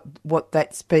know, what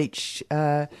that speech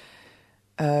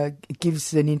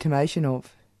gives an intimation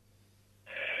of?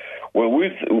 Well,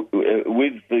 with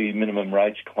the minimum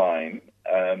wage claim,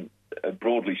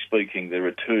 broadly speaking, there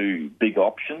are two big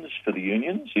options for the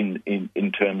unions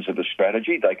in terms of a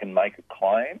strategy. They can make a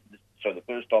claim. So the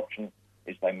first option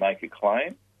is they make a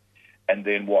claim, and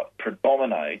then what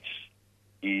predominates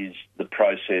is the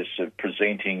process of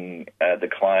presenting the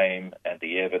claim and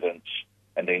the evidence,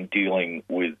 and then dealing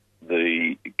with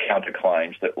the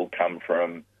counterclaims that will come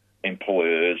from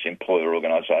employers, employer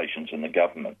organisations and the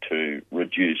government to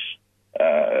reduce,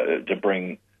 to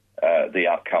bring the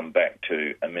outcome back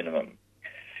to a minimum.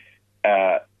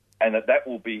 And that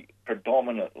will be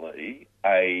predominantly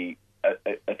a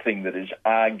thing that is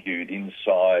argued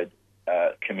inside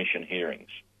commission hearings.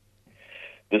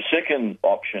 The second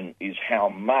option is how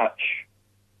much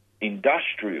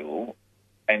industrial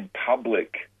and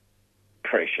public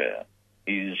pressure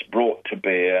is brought to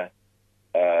bear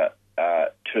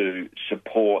to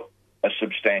support a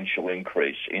substantial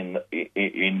increase in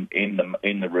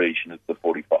the region of the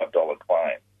 $45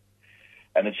 claim.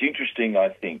 And it's interesting, I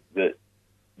think, that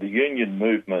the union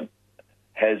movement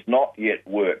has not yet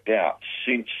worked out,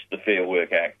 since the Fair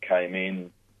Work Act came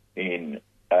in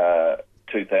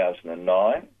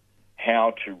 2009,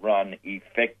 how to run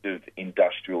effective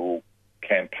industrial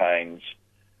campaigns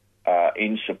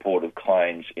in support of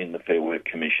claims in the Fair Work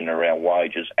Commission around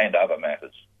wages and other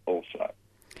matters also.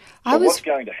 So what's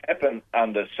going to happen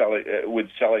under with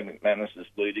Sally McManus's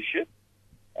leadership,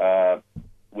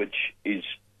 which is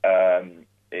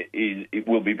it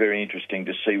will be very interesting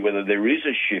to see whether there is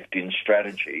a shift in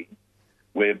strategy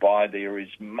whereby there is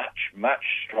much, much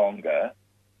stronger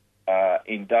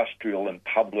industrial and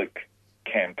public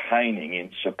campaigning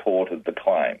in support of the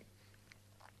claim.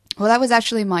 Well, that was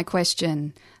actually my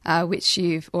question, which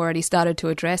you've already started to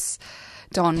address,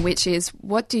 Don, which is,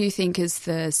 what do you think is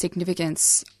the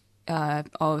significance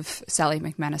of Sally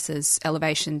McManus's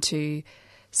elevation to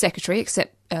secretary,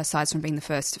 except aside from being the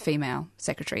first female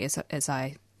secretary, as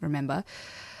I remember?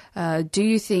 Do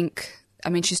you think, I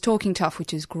mean, she's talking tough,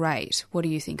 which is great. What do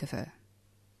you think of her?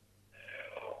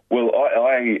 Well,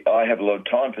 I have a lot of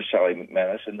time for Sally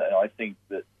McManus, and I think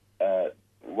that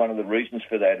one of the reasons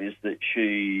for that is that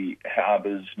she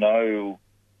harbours no...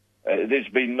 there's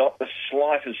been not the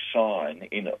slightest sign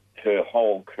in her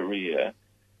whole career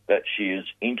that she is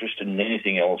interested in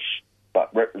anything else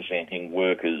but representing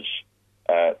workers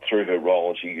through her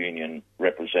role as a union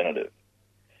representative.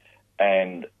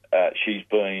 And she's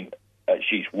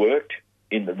worked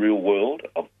in the real world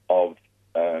of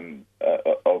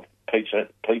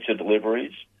pizza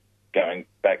deliveries going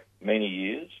back many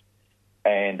years,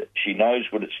 and she knows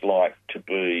what it's like to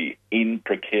be in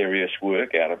precarious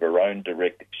work out of her own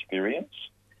direct experience,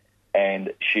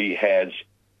 and she has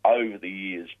over the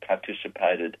years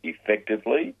participated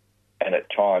effectively and at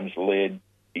times led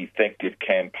effective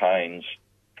campaigns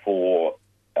for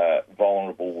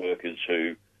vulnerable workers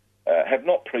who have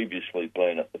not previously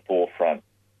been at the forefront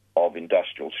of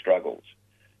industrial struggles.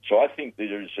 So I think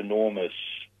there is enormous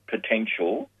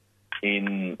potential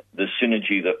in the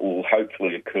synergy that will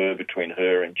hopefully occur between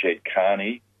her and Jed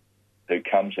Carney, who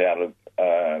comes out of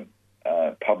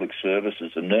public service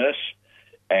as a nurse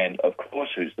and, of course,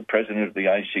 who's the president of the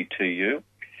ACTU.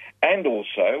 And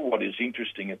also, what is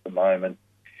interesting at the moment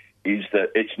is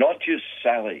that it's not just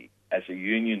Sally as a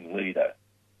union leader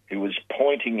who is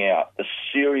pointing out the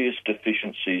serious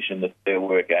deficiencies in the Fair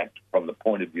Work Act from the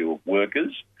point of view of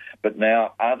workers, but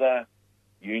now other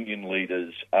union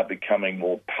leaders are becoming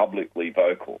more publicly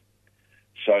vocal.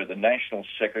 So the National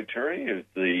Secretary of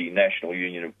the National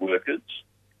Union of Workers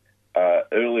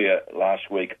earlier last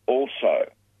week also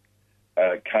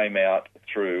came out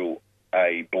through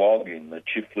a blog in the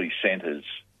Chifley Centre's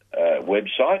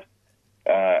website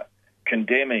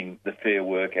condemning the Fair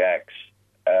Work Acts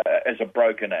as a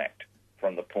broken act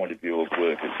from the point of view of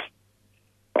workers.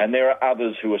 And there are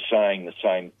others who are saying the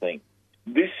same thing.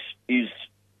 This is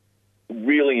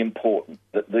really important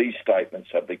that these statements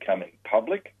are becoming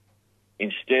public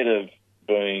instead of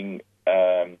being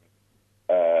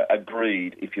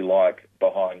agreed, if you like,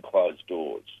 behind closed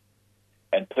doors.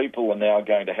 And people are now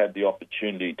going to have the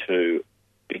opportunity to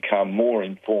become more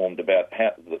informed about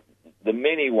how the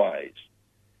many ways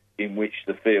in which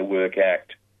the Fair Work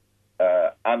Act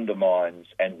undermines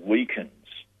and weakens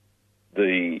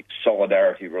the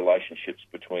solidarity relationships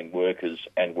between workers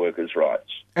and workers' rights.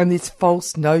 And this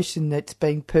false notion that's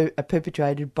being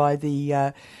perpetrated by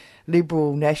the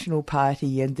Liberal National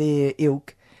Party and their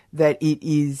ilk that it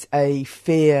is a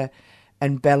fair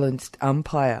and balanced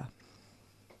umpire.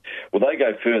 Well, they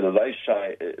go further. They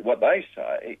say what they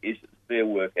say is that the Fair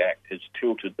Work Act has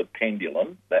tilted the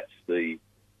pendulum. That's the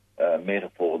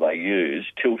metaphor they use.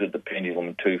 Tilted the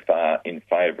pendulum too far in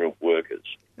favour of workers.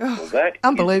 Oh, well, that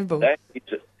unbelievable.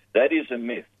 That is a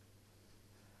myth.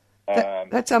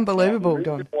 That's unbelievable,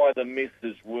 Don. The reason why the myth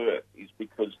has worked is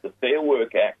because the Fair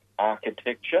Work Act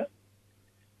architecture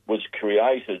was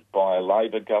created by a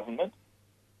Labor government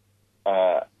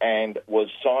and was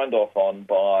signed off on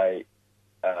by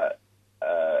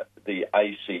the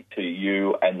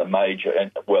ACTU and the major,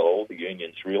 and well, all the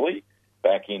unions really,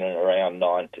 back in and around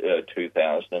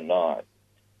 2009.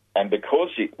 And because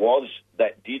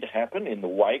that did happen in the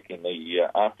wake, in the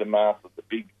aftermath of the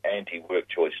big anti-work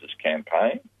choices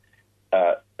campaign,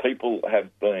 people have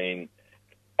been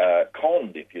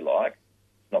conned, if you like,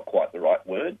 not quite the right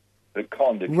word, but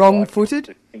conned, if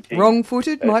wrong-footed?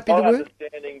 Wrong-footed might be the word.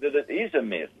 Understanding that it is a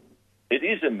myth. It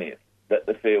is a myth that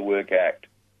the Fair Work Act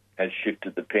has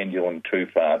shifted the pendulum too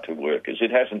far to workers.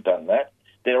 It hasn't done that.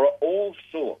 There are all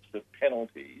sorts of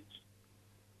penalties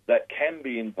that can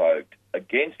be invoked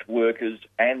against workers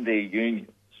and their unions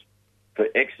for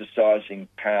exercising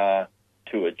power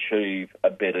to achieve a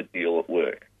better deal at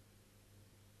work.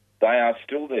 They are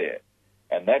still there,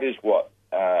 and that is what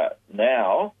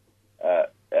now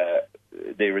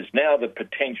there is now the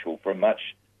potential for a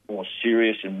much more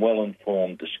serious and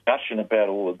well-informed discussion about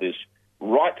all of this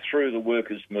right through the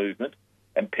workers' movement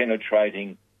and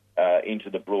penetrating into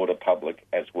the broader public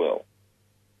as well.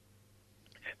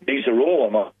 These are all, I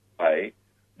might say,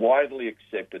 widely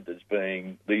accepted as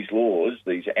being these laws,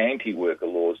 these anti-worker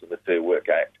laws of the Fair Work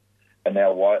Act, are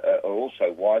now are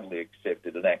also widely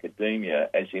accepted in academia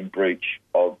as in breach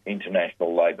of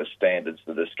international labour standards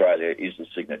that Australia is a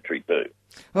signatory to.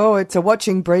 Oh, it's a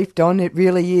watching brief, Don. It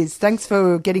really is. Thanks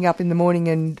for getting up in the morning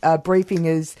and briefing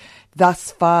us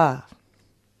thus far.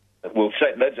 Well,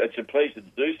 it's a pleasure to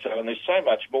do so, and there's so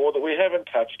much more that we haven't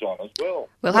touched on as well.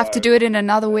 We'll have to do it in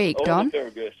another week, Don. All the very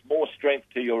best. More strength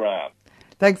to your arm.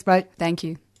 Thanks, mate. Thank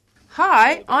you.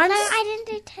 Hi, I'm... No, I didn't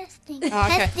do testing. Oh,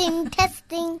 okay.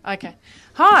 Testing. Okay.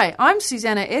 Hi, I'm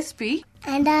Susanna Espy.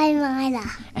 And I'm Ida.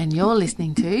 And you're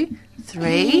listening to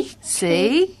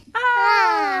 3CR.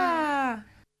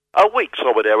 A weak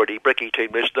Solidarity Brekkie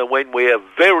team listener when we're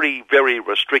very, very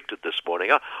restricted this morning.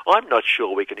 I'm not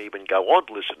sure we can even go on,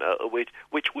 listener,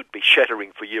 which would be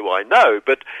shattering for you, I know,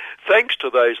 but thanks to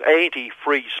those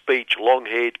anti-free speech,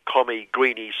 long-haired, commie,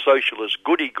 greenie, socialist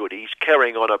goody-goodies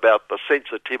carrying on about the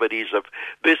sensitivities of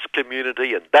this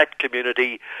community and that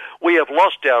community, we have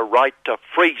lost our right to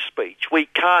free speech. We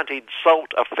can't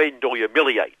insult, offend or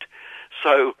humiliate.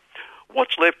 So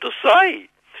what's left to say?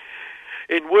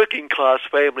 In working-class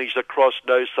families across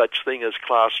No Such Thing as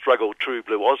Class Struggle True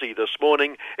Blue Aussie this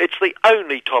morning, it's the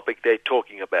only topic they're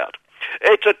talking about.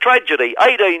 It's a tragedy.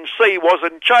 18C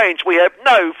wasn't changed. We have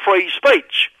no free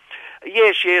speech.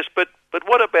 Yes, but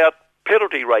what about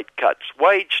penalty rate cuts,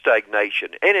 wage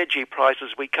stagnation, energy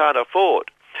prices we can't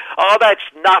afford? Oh, that's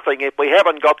nothing if we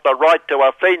haven't got the right to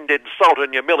offend, insult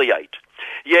and humiliate.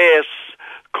 Yes,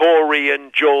 Corey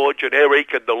and George and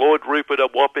Eric and the Lord Rupert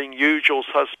of Wapping, usual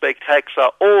suspect hacks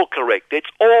are all correct. It's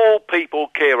all people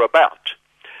care about.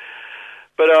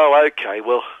 But okay,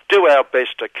 we'll do our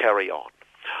best to carry on.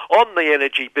 On the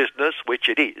energy business, which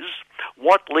it is,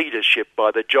 what leadership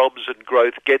by the Jobs and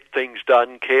Growth Get Things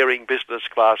Done caring business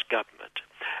class government?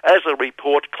 As a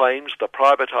report claims, the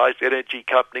privatised energy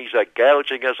companies are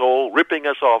gouging us all, ripping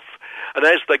us off, and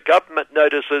as the government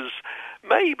notices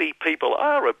maybe people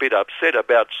are a bit upset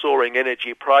about soaring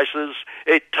energy prices,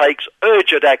 it takes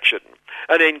urgent action.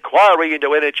 An inquiry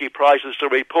into energy prices to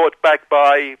report back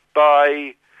by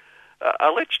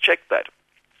let's check that.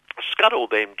 Scuttle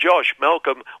them, Josh,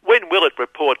 Malcolm, when will it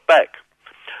report back?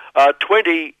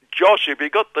 20, Josh, have you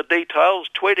got the details?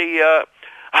 20,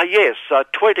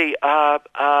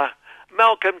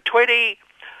 Malcolm, 20,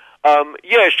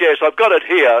 yes, I've got it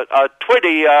here.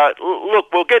 20, look,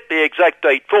 we'll get the exact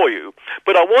date for you.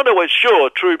 But I want to assure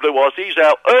True Blue Aussies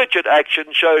our urgent action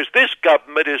shows this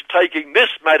government is taking this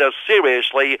matter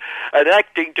seriously and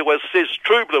acting to assist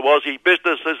True Blue Aussie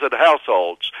businesses and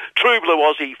households, True Blue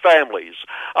Aussie families,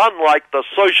 unlike the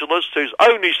socialists whose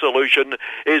only solution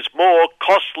is more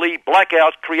costly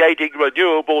blackout-creating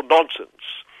renewable nonsense.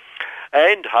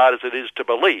 And, hard as it is to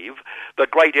believe, the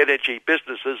great energy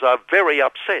businesses are very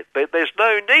upset. There's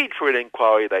no need for an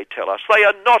inquiry, they tell us. They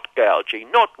are not gouging,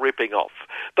 not ripping off.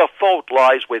 The fault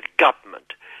lies with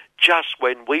government. Just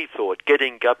when we thought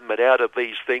getting government out of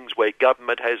these things where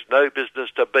government has no business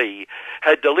to be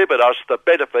had delivered us the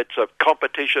benefits of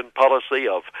competition policy,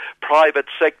 of private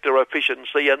sector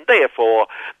efficiency, and therefore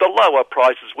the lower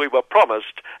prices we were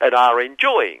promised and are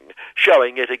enjoying,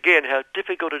 showing yet again how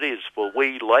difficult it is for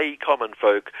we lay common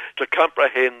folk to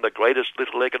comprehend the greatest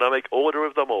little economic order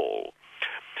of them all.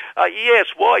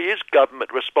 Yes, why is government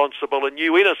responsible and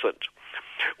you innocent?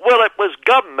 Well, it was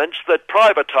governments that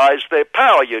privatised their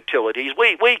power utilities.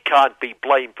 We can't be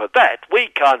blamed for that. We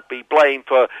can't be blamed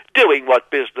for doing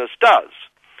what business does,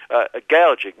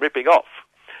 gouging, ripping off.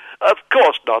 Of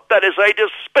course not. That is a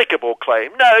despicable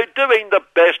claim. No, doing the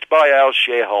best by our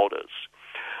shareholders.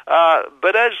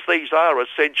 But as these are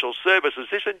essential services,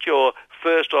 isn't your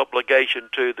first obligation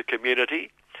to the community?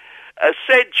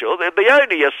 Essential, the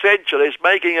only essential is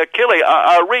making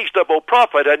a reasonable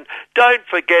profit, and don't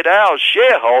forget our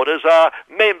shareholders are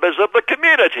members of the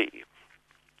community.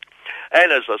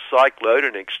 And as a cyclone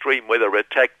and extreme weather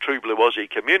attacked True Blue Aussie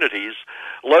communities,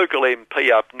 local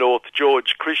MP up north,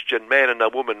 George Christian man and a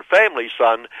woman family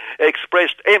son,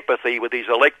 expressed empathy with his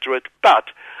electorate, but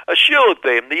assured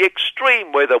them the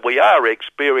extreme weather we are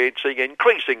experiencing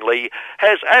increasingly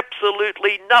has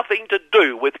absolutely nothing to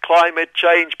do with climate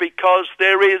change because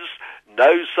there is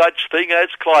no such thing as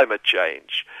climate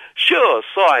change. Sure,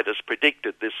 scientists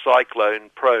predicted this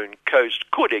cyclone-prone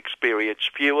coast could experience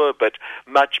fewer but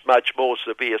much, much more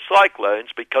severe cyclones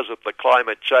because of the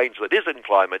climate change that isn't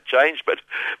climate change, but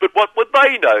what would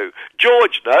they know?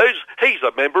 George knows. He's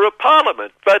a member of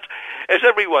Parliament. But as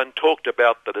everyone talked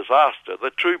about the disaster,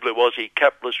 the True Blue Aussie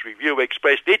Capitalist Review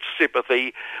expressed its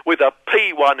sympathy with a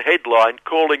P1 headline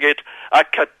calling it a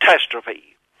catastrophe.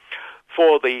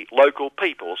 For the local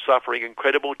people suffering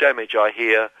incredible damage, I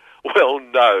hear. Well,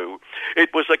 no. It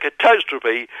was a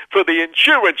catastrophe for the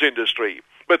insurance industry.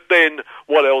 But then,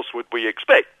 what else would we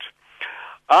expect?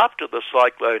 After the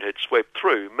cyclone had swept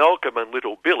through, Malcolm and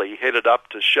little Billy headed up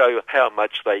to show how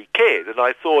much they cared, and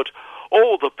I thought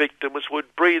all the victims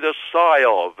would breathe a sigh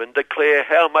of and declare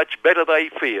how much better they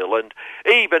feel, and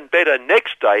even better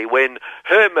next day when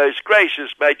Her Most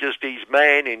Gracious Majesty's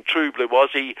man in True Blue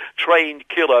Aussie, trained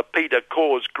killer Peter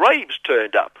Corrs Graves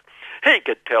turned up. He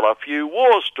could tell a few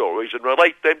war stories and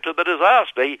relate them to the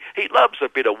disaster. He loves a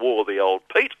bit of war, the old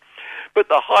Pete. But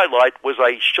the highlight was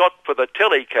a shot for the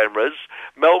telecameras,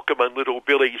 Malcolm and little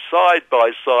Billy side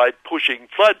by side pushing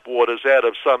floodwaters out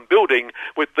of some building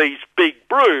with these big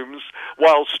brooms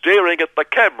while staring at the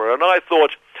camera, and I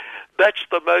thought, that's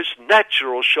the most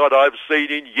natural shot I've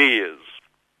seen in years.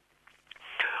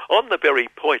 On the very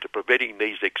point of preventing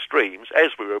these extremes,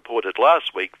 as we reported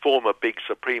last week, former Big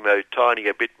Supremo Tiny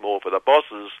A Bit More for the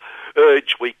Bosses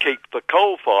urged we keep the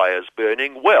coal fires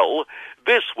burning. Well,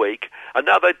 this week,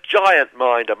 another giant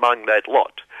mind among that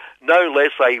lot, no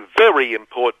less a very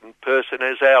important person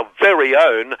as our very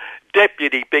own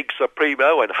Deputy Big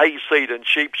Supremo and Hayseed and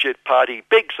Sheepshit Party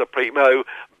Big Supremo,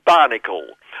 Barnacle,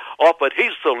 offered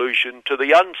his solution to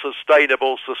the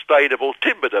unsustainable sustainable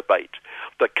timber debate,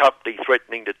 the company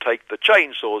threatening to take the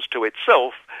chainsaws to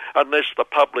itself unless the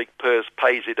public purse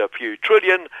pays it a few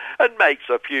trillion and makes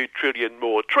a few trillion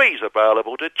more trees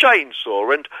available to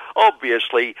chainsaw. And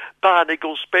obviously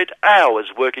Barnacle spent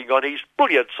hours working on his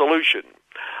brilliant solution.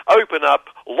 Open up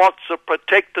lots of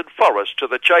protected forest to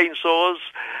the chainsaws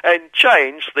and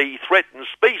change the threatened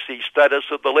species status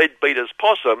of the leadbeater's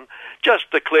possum, just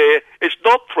declare it's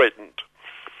not threatened.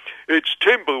 It's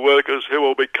timber workers who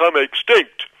will become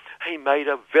extinct, he made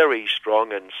a very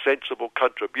strong and sensible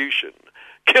contribution.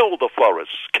 Kill the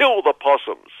forests, kill the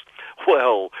possums.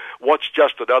 Well, what's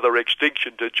just another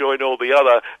extinction to join all the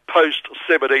other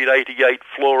post-1788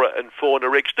 flora and fauna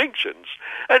extinctions?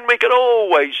 And we can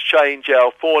always change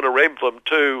our fauna emblem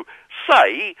to,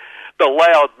 say, the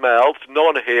loud-mouthed,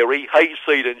 non-hairy,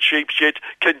 hayseed and sheep-shit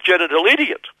congenital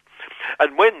idiot.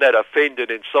 And when that offend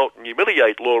and insult and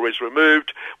humiliate law is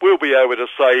removed, we'll be able to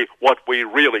say what we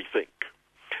really think.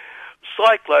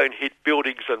 Cyclone-hit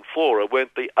buildings and flora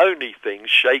weren't the only things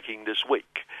shaking this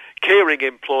week. Caring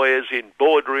employers in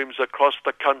boardrooms across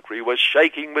the country were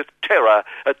shaking with terror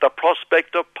at the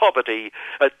prospect of poverty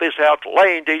at this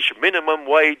outlandish minimum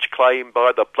wage claim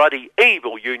by the bloody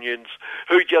evil unions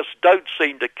who just don't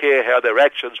seem to care how their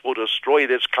actions will destroy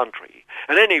this country.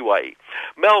 And anyway,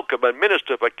 Malcolm and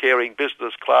Minister for Caring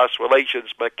Business Class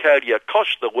Relations Michaelia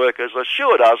Koch, the workers,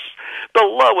 assured us the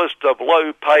lowest of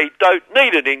low pay don't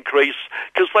need an increase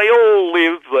because they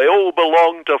all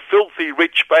belong to filthy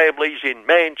rich families in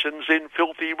mansions in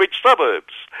filthy rich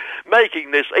suburbs,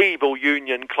 making this evil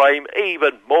union claim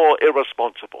even more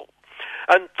irresponsible.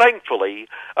 And thankfully,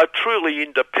 a truly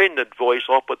independent voice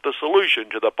offered the solution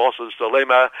to the boss's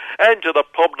dilemma and to the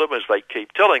problem, as they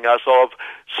keep telling us, of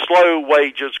slow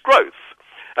wages growth.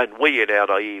 And we, in our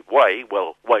naive way,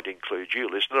 well, won't include you,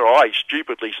 listener, I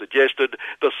stupidly suggested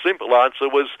the simple answer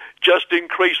was just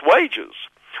increase wages.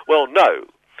 Well, no.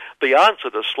 The answer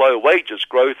to slow wages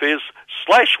growth is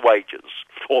slash wages,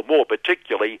 or more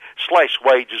particularly, slash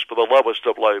wages for the lowest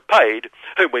of low paid,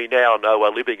 whom we now know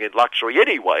are living in luxury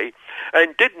anyway.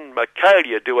 And didn't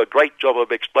Michaelia do a great job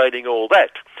of explaining all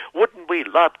that? Wouldn't we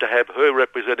love to have her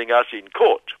representing us in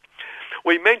court?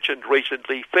 We mentioned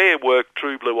recently Fair Work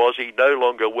True Blue Aussie No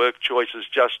Longer Work Choices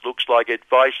Just Looks Like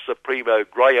Advice Supremo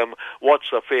Graham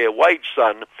What's a Fair Wage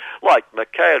Son, like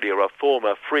Michaelia, a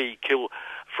former Free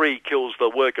Kills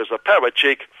the Workers a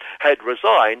Parachick, had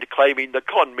resigned, claiming the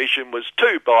Con Mission was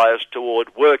too biased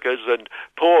toward workers and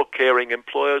poor caring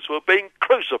employers were being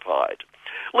crucified,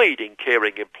 leading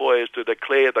caring employers to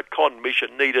declare the Con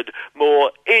Mission needed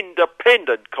more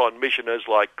independent Con Missioners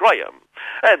like Graham.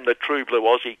 And the True Blue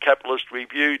Aussie Capitalist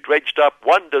Review dredged up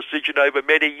one decision over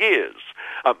many years,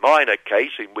 a minor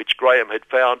case in which Graham had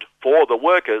found for the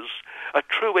workers a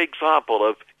true example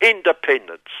of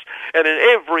independence. And in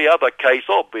every other case,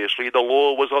 obviously, the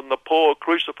law was on the poor,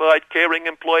 crucified, caring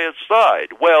employer's side.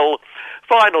 Well,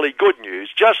 finally, good news.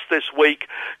 Just this week,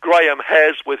 Graham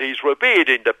has, with his revered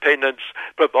independence,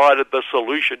 provided the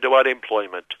solution to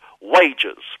unemployment.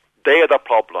 Wages. They're the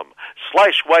problem.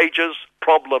 Slash wages,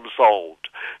 problem solved.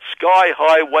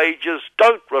 Sky-high wages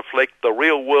don't reflect the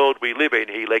real world we live in,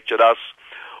 he lectured us,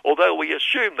 although we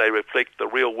assume they reflect the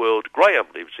real world Graham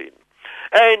lives in.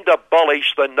 And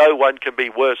abolish the no one can be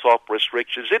worse off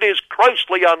restrictions. It is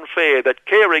grossly unfair that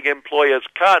caring employers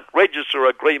can't register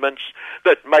agreements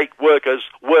that make workers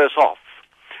worse off.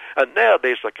 And now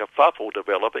there's a kerfuffle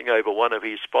developing over one of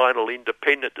his final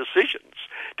independent decisions,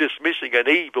 dismissing an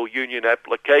evil union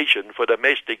application for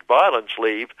domestic violence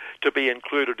leave to be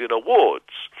included in awards.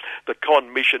 The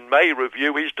Con Mission may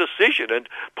review his decision, and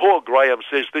poor Graham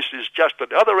says this is just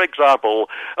another example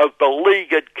of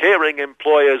beleaguered caring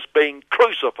employers being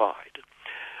crucified.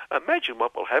 Imagine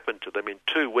what will happen to them in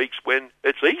 2 weeks when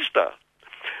it's Easter.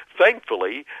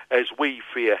 Thankfully, as we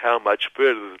fear how much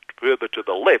further to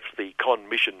the left the Con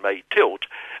Mission may tilt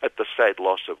at the sad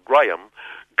loss of Graham,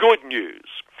 good news.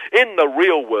 In the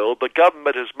real world, the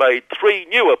government has made 3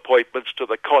 new appointments to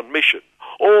the Con Mission,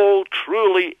 all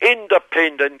truly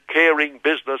independent, caring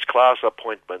business class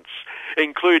appointments,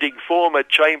 including former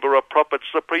Chamber of Profits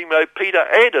Supremo Peter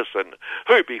Anderson,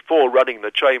 who, before running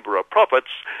the Chamber of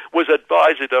Profits, was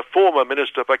advisor to former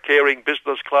Minister for Caring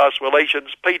Business Class Relations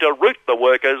Peter Root the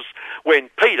Workers, when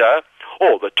Peter,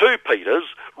 or the two Peters,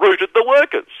 rooted the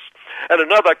workers. And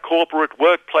another corporate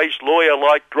workplace lawyer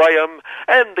like Graham,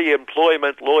 and the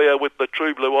employment lawyer with the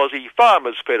True Blue Aussie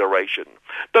Farmers Federation,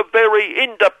 the very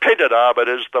independent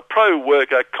arbiters the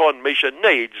pro-worker Con Mission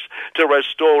needs to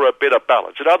restore a bit of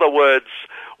balance. In other words,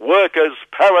 workers'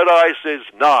 paradise is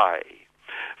nigh.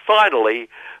 Finally,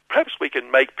 perhaps we can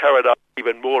make paradise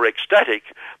even more ecstatic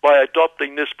by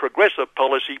adopting this progressive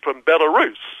policy from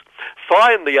Belarus.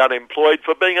 Fine the unemployed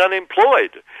for being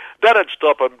unemployed. That'd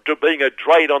stop them being a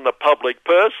drain on the public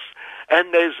purse.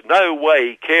 And there's no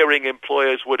way caring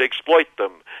employers would exploit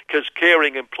them, because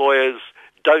caring employers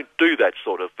don't do that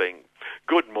sort of thing.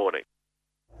 Good morning.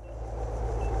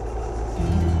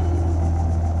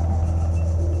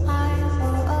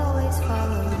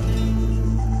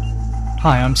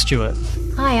 Hi, I'm Stuart.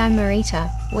 Hi, Hi, I'm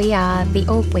Marita. We are the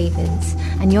Orc Weavers,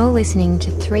 and you're listening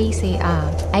to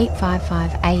 3CR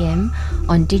 855 AM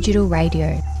on digital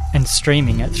radio. And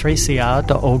streaming at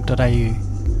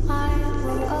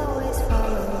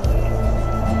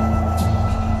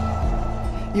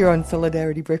 3cr.org.au. You're on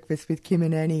Solidarity Breakfast with Kim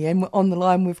and Annie, and on the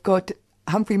line we've got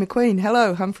Humphrey McQueen.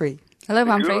 Hello, Humphrey. Hello,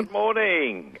 Humphrey. Good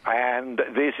morning, and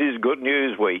this is Good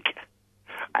News Week,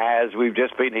 as we've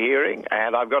just been hearing,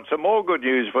 and I've got some more good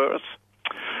news for us.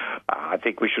 I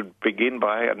think we should begin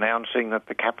by announcing that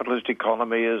the capitalist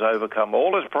economy has overcome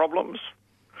all its problems.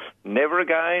 Never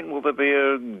again will there be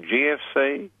a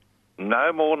GFC,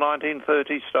 no more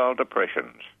 1930s-style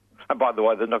depressions. And by the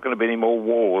way, there's not going to be any more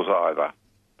wars either.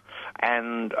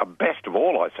 And best of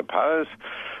all, I suppose,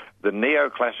 the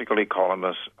neoclassical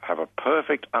economists have a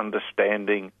perfect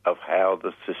understanding of how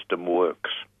the system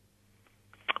works.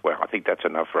 Well, I think that's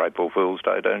enough for April Fool's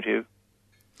Day, don't you?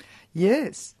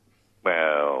 Yes.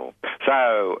 Well,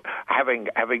 so having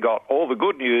got all the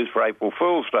good news for April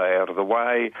Fool's Day out of the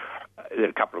way, there are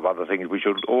a couple of other things we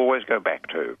should always go back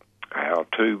to. Our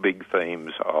two big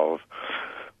themes of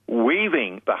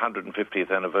weaving the 150th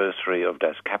anniversary of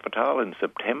Das Kapital in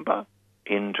September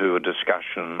into a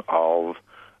discussion of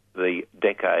the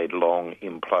decade-long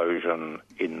implosion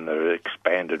in the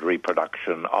expanded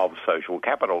reproduction of social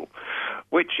capital,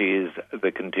 which is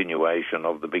the continuation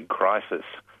of the big crisis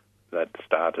that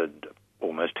started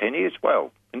almost 10 years,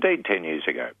 well, indeed 10 years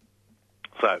ago.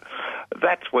 So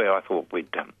that's where I thought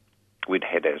we'd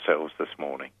head ourselves this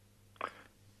morning.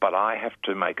 But I have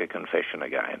to make a confession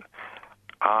again.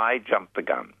 I jumped the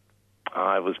gun.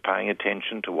 I was paying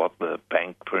attention to what the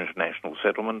Bank for International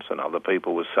Settlements and other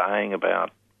people were saying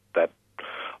about that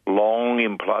long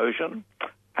implosion,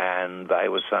 and they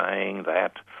were saying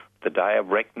that the day of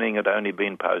reckoning had only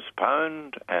been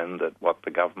postponed and that what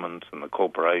the governments and the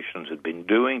corporations had been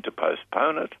doing to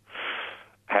postpone it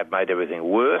had made everything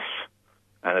worse.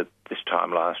 And at this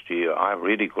time last year, I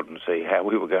really couldn't see how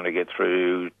we were going to get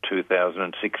through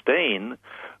 2016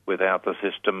 without the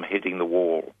system hitting the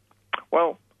wall.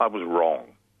 Well, I was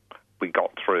wrong. We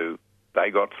got through.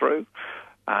 They got through.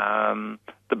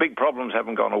 The big problems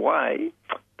haven't gone away.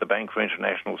 The Bank for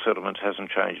International Settlements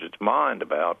hasn't changed its mind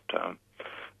about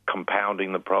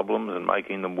compounding the problems and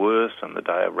making them worse and the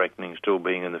day of reckoning still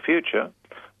being in the future.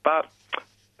 But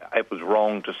it was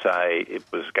wrong to say it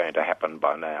was going to happen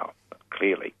by now,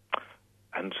 clearly.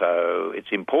 And so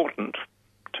it's important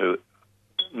to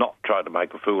not try to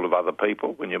make a fool of other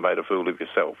people when you made a fool of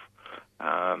yourself.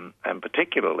 And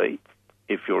particularly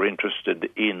if you're interested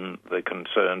in the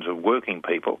concerns of working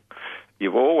people,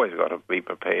 you've always got to be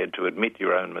prepared to admit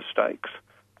your own mistakes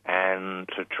and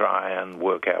to try and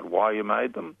work out why you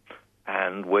made them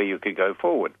and where you could go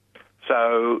forward.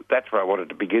 So that's where I wanted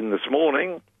to begin this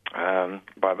morning,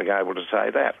 by being able to say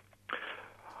that.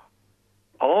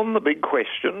 On the big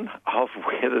question of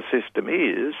where the system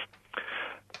is,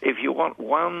 if you want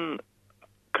one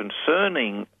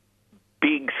concerning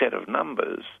big set of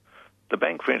numbers, the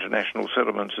Bank for International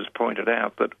Settlements has pointed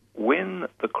out that when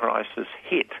the crisis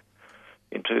hit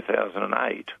in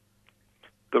 2008,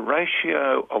 the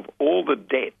ratio of all the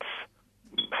debts,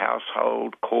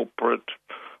 household, corporate,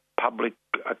 public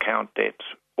account debts,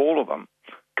 all of them,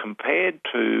 compared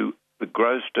to the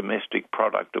gross domestic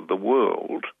product of the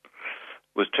world,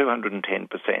 was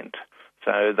 210%.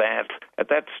 So that at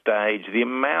that stage, the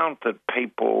amount that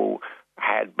people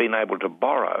had been able to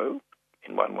borrow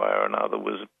in one way or another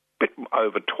was a bit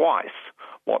over twice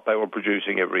what they were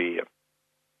producing every year.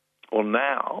 Well,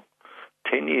 now,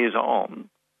 10 years on,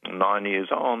 9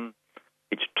 years on,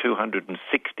 it's 260%.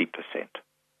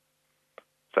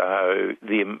 So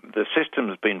the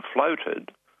system's been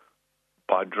floated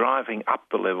by driving up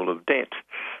the level of debt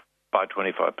by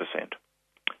 25%.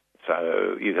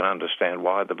 So you can understand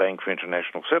why the Bank for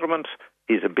International Settlements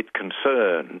is a bit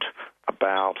concerned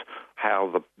about how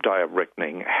the day of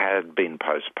reckoning had been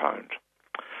postponed.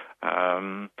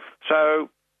 So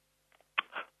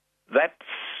that's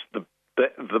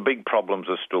the big problems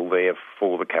are still there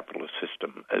for the capitalist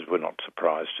system, as we're not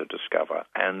surprised to discover.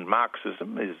 And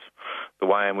Marxism is the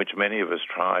way in which many of us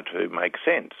try to make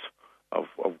sense of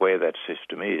where that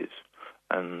system is.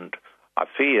 And I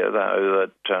fear, though,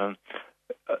 that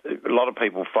a lot of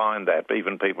people find that,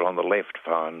 even people on the left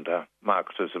find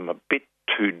Marxism a bit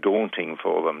too daunting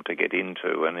for them to get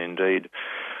into. And indeed,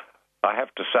 I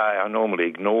have to say I normally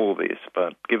ignore this,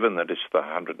 but given that it's the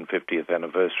 150th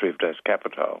anniversary of Das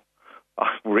Kapital,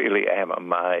 I really am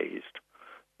amazed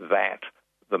that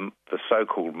the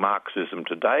so-called Marxism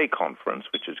Today conference,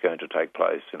 which is going to take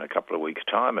place in a couple of weeks'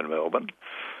 time in Melbourne,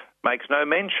 makes no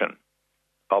mention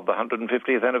of the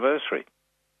 150th anniversary.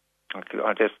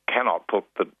 I just cannot put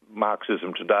the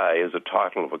Marxism Today as a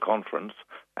title of a conference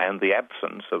and the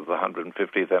absence of the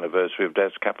 150th anniversary of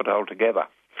Das Kapital together.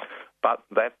 But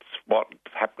that's what's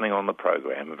happening on the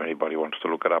program, if anybody wants to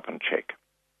look it up and check.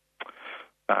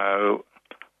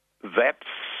 That's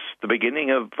the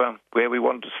beginning of where we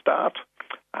want to start.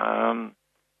 And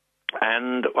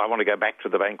I want to go back to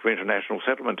the Bank for International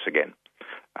Settlements again,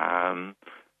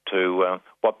 to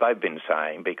what they've been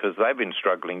saying, because they've been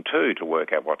struggling too to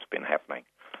work out what's been happening.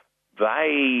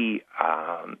 They,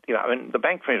 the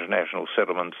Bank for International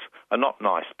Settlements are not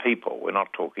nice people. We're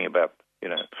not talking about,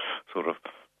 sort of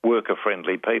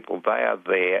worker-friendly people. They are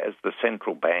there as the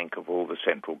central bank of all the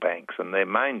central banks, and their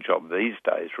main job these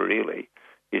days really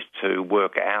is to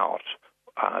work out,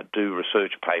 do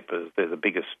research papers. They're the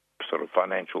biggest sort of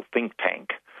financial think tank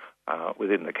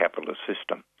within the capitalist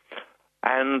system.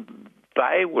 And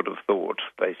they would have thought,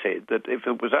 they said, that if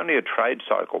it was only a trade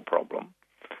cycle problem,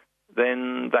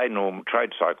 then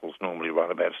trade cycles normally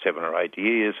run about 7 or 8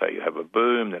 years. So you have a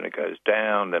boom, then it goes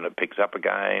down, then it picks up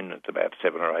again. It's about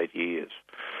 7 or 8 years.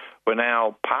 We're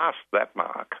now past that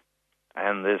mark,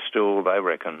 and there's still, they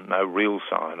reckon, no real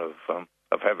sign of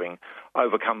having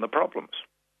overcome the problems.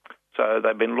 So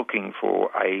they've been looking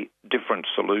for a different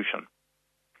solution.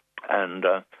 And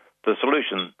the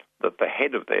solution that the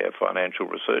head of their financial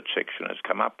research section has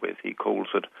come up with, he calls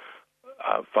it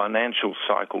financial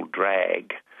cycle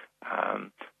drag.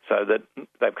 So that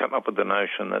they've come up with the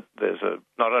notion that there's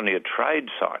not only a trade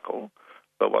cycle,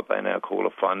 but what they now call a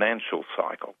financial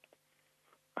cycle.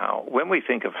 Now, when we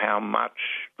think of how much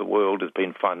the world has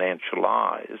been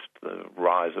financialised, the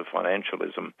rise of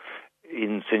financialism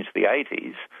since the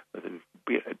 80s,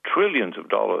 trillions of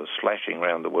dollars slashing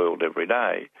around the world every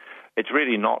day, it's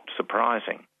really not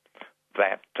surprising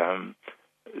that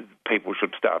people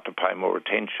should start to pay more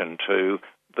attention to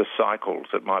the cycles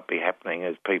that might be happening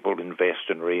as people invest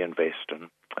and reinvest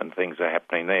and things are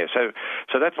happening there. So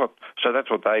that's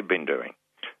what they've been doing.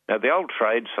 Now, the old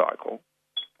trade cycle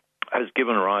has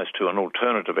given rise to an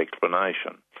alternative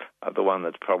explanation, the one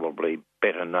that's probably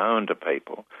better known to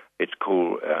people. It's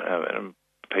called,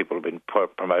 people have been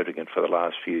promoting it for the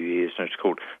last few years, and it's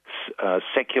called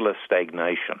secular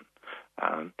stagnation.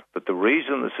 But the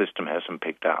reason the system hasn't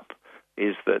picked up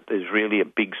is that there's really a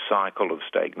big cycle of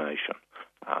stagnation.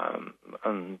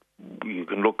 And you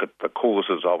can look at the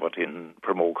causes of it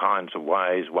from all kinds of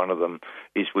ways. One of them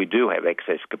is we do have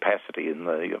excess capacity in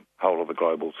the whole of the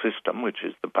global system, which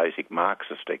is the basic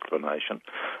Marxist explanation.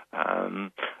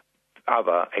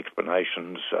 Other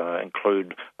explanations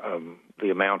include the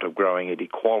amount of growing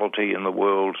inequality in the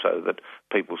world, so that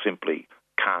people simply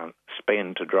can't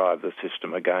spend to drive the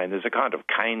system again. There's a kind of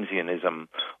Keynesianism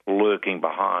lurking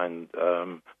behind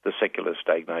the secular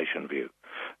stagnation view.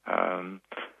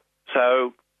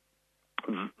 So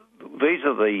these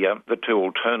are the two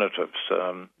alternatives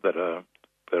that are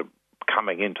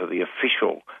coming into the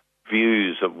official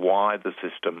views of why the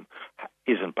system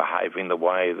isn't behaving the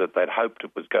way that they'd hoped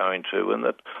it was going to, and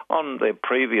that on their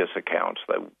previous accounts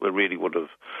they really would have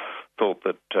thought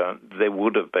that there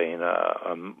would have been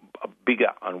a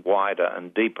bigger and wider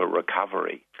and deeper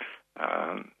recovery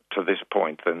to this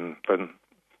point than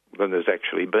there's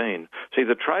actually been. See,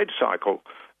 the trade cycle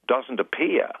doesn't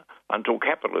appear until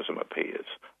capitalism appears.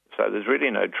 So there's really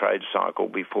no trade cycle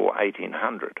before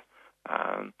 1800.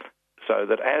 So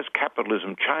that as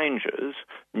capitalism changes,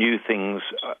 new things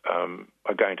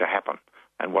are going to happen.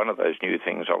 And one of those new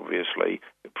things, obviously,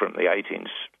 from the 18th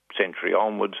century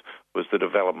onwards, was the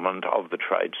development of the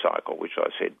trade cycle, which I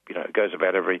said, goes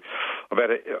about every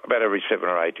 7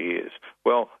 or 8 years.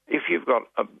 Well, if you've got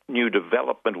a new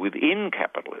development within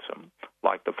capitalism,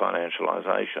 like the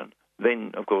financialisation,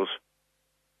 then, of course,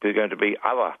 there are going to be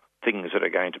other things that are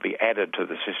going to be added to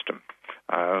the system.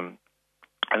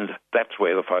 And that's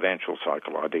where the financial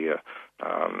cycle idea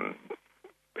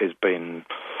has been.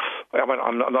 I mean,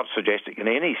 I'm not suggesting in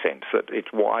any sense that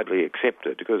it's widely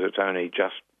accepted, because it's only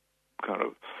just kind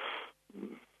of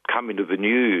come into the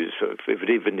news, if it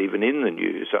even in the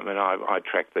news. I mean, I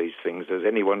track these things as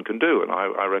anyone can do, and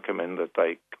I recommend that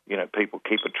people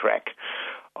keep a track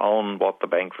on what the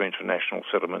Bank for International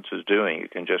Settlements is doing. You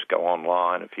can just go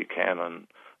online if you can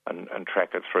and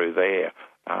track it through there,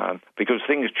 because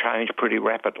things change pretty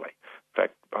rapidly. In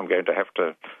fact, I'm going to have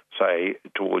to say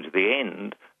towards the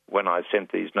end, when I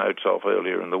sent these notes off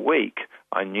earlier in the week,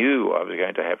 I knew I was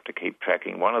going to have to keep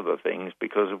tracking one of the things,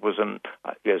 because it was,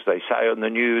 as they say on the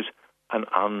news, an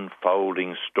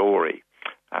unfolding story.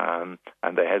 And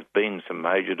there has been some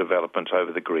major developments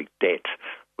over the Greek debt,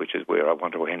 which is where I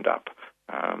want to end up,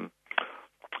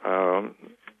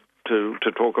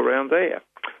 to talk around there.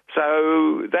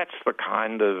 So that's the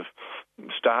kind of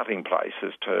starting place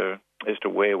as to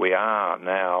where we are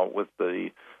now with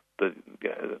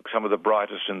some of the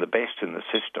brightest and the best in the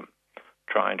system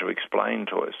trying to explain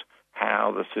to us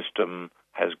how the system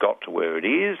has got to where it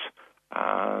is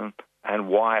and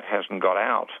why it hasn't got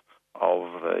out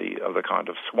of the kind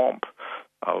of swamp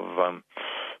of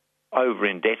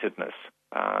over-indebtedness,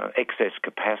 excess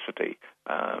capacity,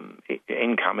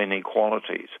 income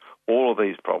inequalities, all of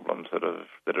these problems that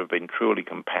have been truly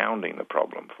compounding the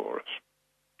problem for us.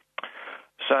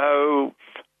 So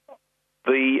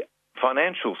the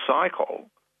financial cycle,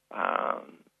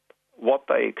 what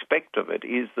they expect of it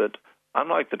is that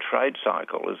unlike the trade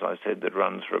cycle, as I said, that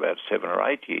runs for about 7 or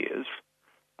 8 years,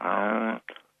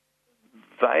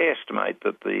 they estimate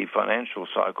that the financial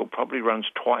cycle probably runs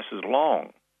twice as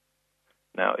long.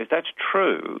 Now, if that's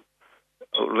true,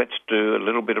 let's do a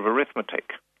little bit of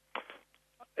arithmetic.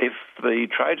 If the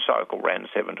trade cycle ran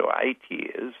 7 to 8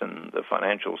 years and the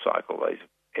financial cycle they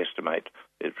estimate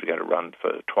is going to run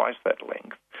for twice that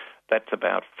length, that's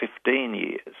about 15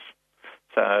 years.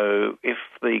 So if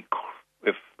the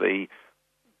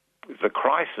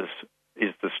crisis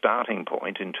is the starting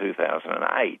point in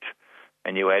 2008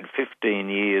 and you add 15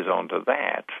 years onto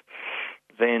that,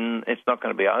 then it's not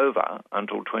going to be over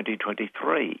until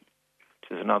 2023,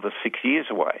 which is another 6 years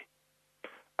away.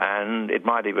 And it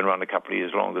might even run a couple of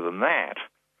years longer than that.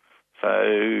 So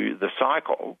the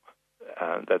cycle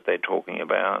that they're talking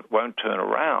about won't turn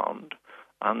around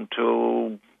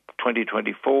until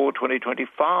 2024,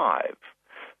 2025.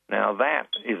 Now that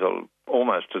is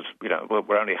almost as,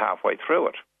 we're only halfway through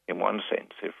it in one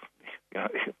sense, if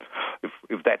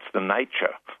that's the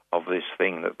nature of this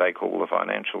thing that they call the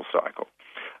financial cycle.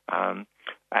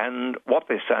 And what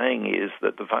they're saying is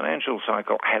that the financial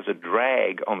cycle has a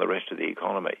drag on the rest of the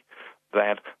economy,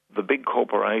 that the big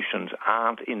corporations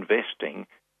aren't investing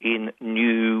in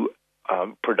new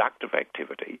productive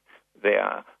activity. They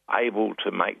are able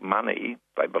to make money,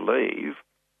 they believe,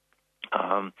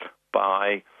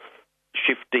 by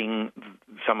shifting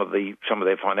some of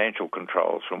their financial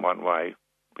controls from one way,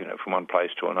 from one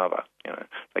place to another.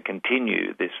 They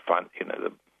continue this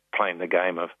playing the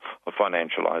game of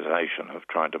financialisation, of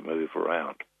trying to move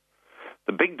around.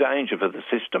 The big danger for the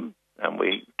system, and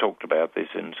we talked about this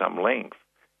in some length,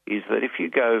 is that if you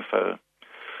go for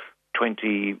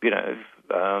 20,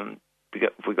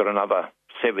 if we've got another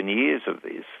 7 years of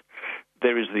this,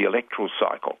 there is the electoral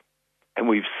cycle. And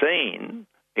we've seen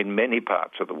in many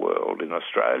parts of the world, in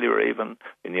Australia even,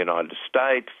 in the United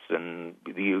States and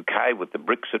the UK with the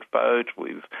Brexit vote,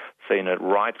 we've seen it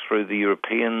right through the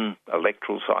European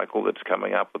electoral cycle that's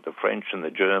coming up with the French and the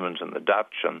Germans and the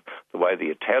Dutch, and the way the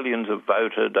Italians have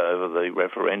voted over the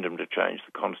referendum to change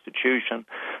the constitution.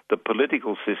 The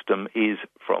political system is,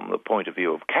 from the point of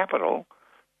view of capital,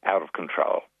 out of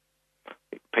control.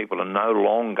 People are no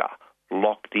longer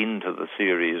locked into the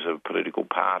series of political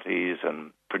parties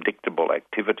and predictable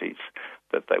activities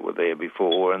that they were there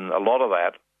before. And a lot of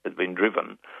that has been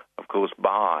driven, of course,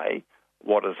 by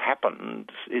what has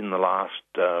happened in the last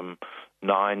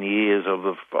 9 years of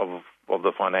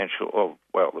the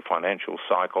financial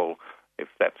cycle, if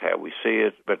that's how we see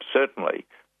it, but certainly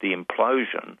the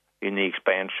implosion in the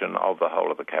expansion of the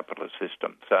whole of the capitalist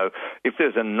system. So if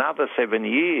there's another 7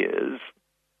 years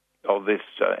of this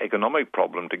economic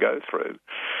problem to go through,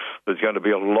 there's going to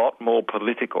be a lot more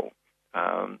political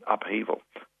upheaval.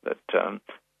 That,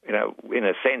 in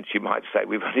a sense, you might say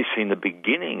we've only seen the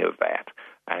beginning of that.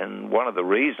 And one of the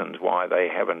reasons why they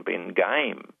haven't been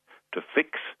game to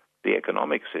fix the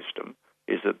economic system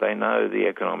is that they know the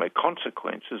economic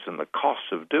consequences and the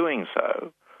costs of doing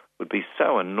so would be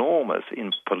so enormous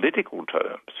in political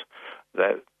terms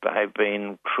that they've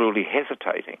been truly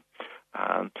hesitating.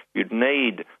 You'd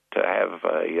need to have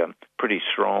a pretty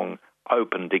strong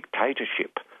open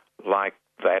dictatorship like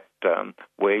that,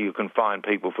 where you can fine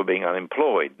people for being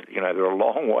unemployed. They're a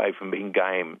long way from being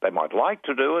game. They might like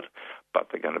to do it, but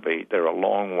they're a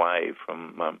long way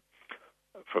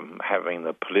from having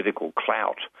the political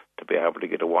clout to be able to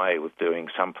get away with doing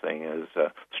something as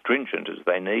stringent as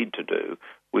they need to do,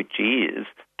 which is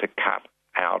to cut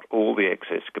out all the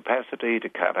excess capacity, to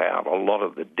cut out a lot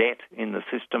of the debt in the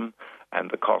system and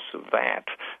the costs of that,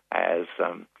 as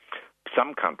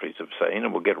some countries have seen,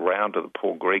 and we'll get round to the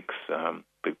poor Greeks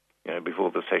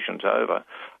before the session's over.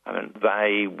 And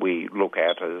we look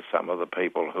at as some of the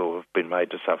people who have been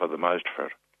made to suffer the most for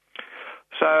it.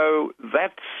 So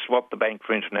that's what the Bank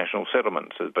for International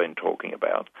Settlements has been talking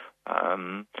about.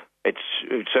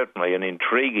 It's certainly an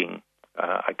intriguing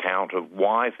account of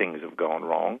why things have gone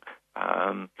wrong,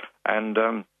 and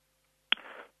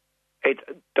it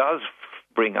does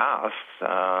bring us,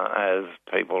 as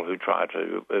people who try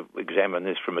to examine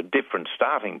this from a different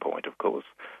starting point, of course,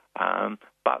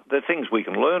 but there are things we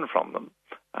can learn from them.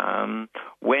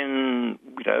 When,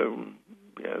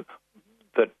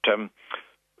 that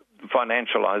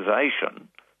financialisation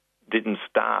didn't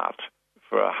start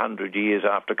for 100 years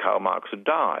after Karl Marx had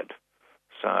died.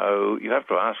 So you have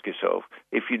to ask yourself,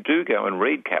 if you do go and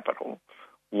read Capital,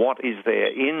 what is there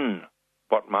in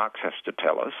what Marx has to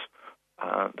tell us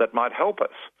that might help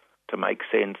us to make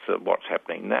sense of what's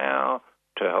happening now,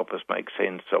 to help us make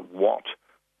sense of what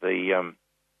the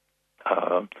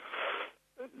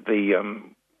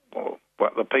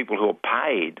people who are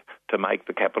paid to make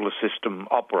the capitalist system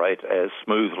operate as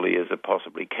smoothly as it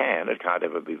possibly can. It can't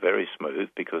ever be very smooth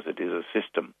because it is a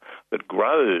system that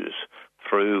grows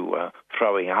through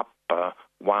throwing up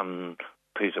one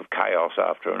piece of chaos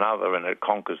after another, and it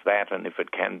conquers that, and if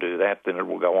it can do that, then it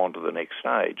will go on to the next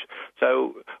stage.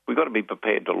 So we've got to be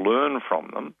prepared to learn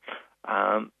from them,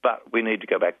 but we need to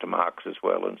go back to Marx as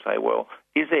well and say, well,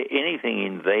 is there anything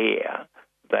in there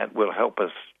that will help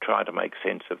us try to make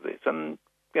sense of this? And,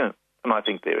 and I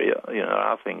think there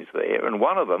are things there. And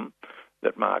one of them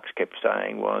that Marx kept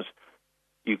saying was,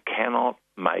 you cannot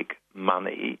make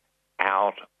money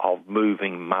out of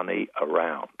moving money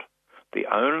around. The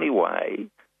only way,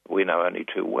 we know only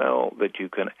too well, that you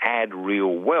can add real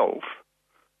wealth,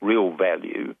 real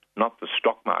value, not the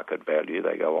stock market value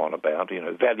they go on about,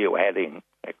 value-adding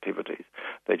activities.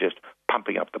 They're just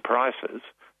pumping up the prices.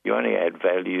 You only add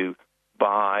value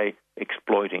by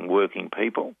exploiting working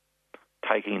people,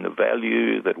 taking the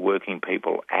value that working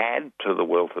people add to the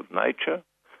wealth of nature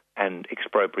and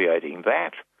expropriating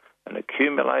that and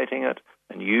accumulating it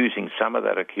and using some of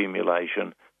that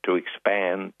accumulation to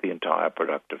expand the entire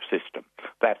productive system.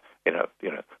 That,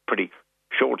 pretty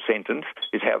short sentence,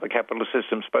 is how the capitalist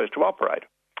system's supposed to operate.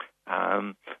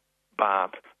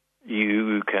 But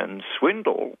you can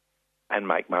swindle and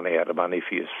make money out of money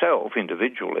for yourself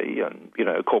individually, and,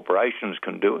 corporations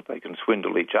can do it. They can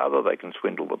swindle each other. They can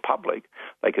swindle the public.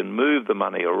 They can move the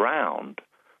money around,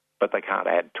 but they can't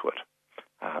add to it.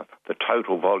 The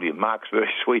total volume, Marx very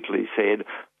sweetly said,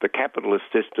 the capitalist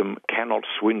system cannot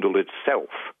swindle itself.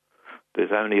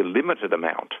 There's only a limited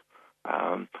amount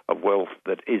of wealth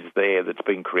that is there that's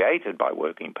been created by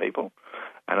working people,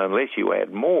 and unless you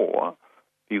add more,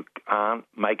 you aren't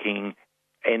making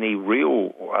any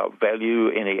real value,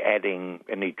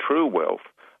 any true wealth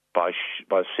by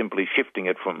simply shifting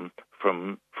it from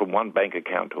one bank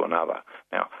account to another.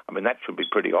 Now, that should be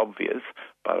pretty obvious,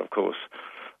 but of course,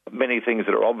 many things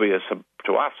that are obvious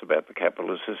to us about the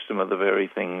capitalist system are the very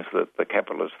things that the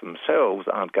capitalists themselves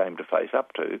aren't game to face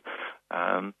up to,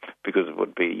 because it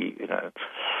would be,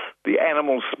 the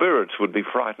animal spirits would be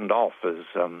frightened off, as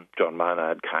John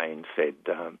Maynard Keynes said.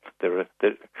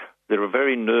 They're a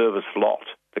very nervous lot,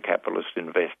 the capitalist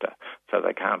investor, so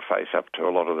they can't face up to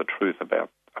a lot of the truth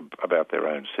about their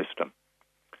own system.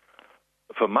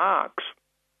 For Marx,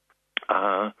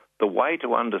 the way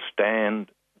to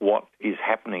understand what is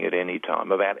happening at any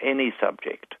time, about any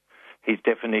subject, his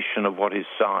definition of what is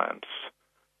science,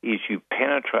 is you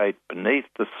penetrate beneath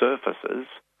the surfaces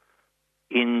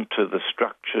into the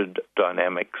structured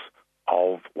dynamics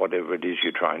of whatever it is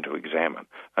you're trying to examine.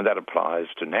 And that applies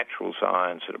to natural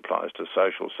science, it applies to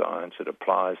social science, it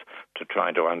applies to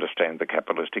trying to understand the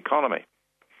capitalist economy.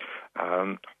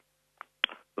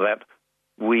 That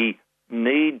we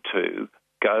need to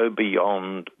go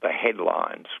beyond the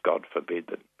headlines, God forbid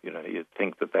that, you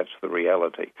think that that's the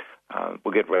reality.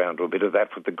 We'll get around to a bit of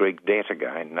that with the Greek debt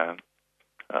again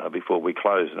before we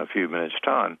close in a few minutes'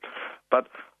 time. But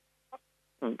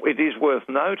it is worth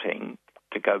noting,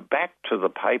 to go back to the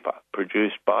paper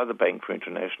produced by the Bank for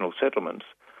International Settlements,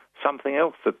 something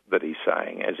else that he's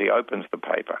saying as he opens the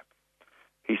paper.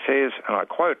 He says, and I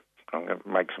quote, I'm going to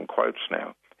make some quotes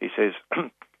now, he says,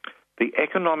 the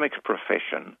economics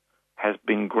profession has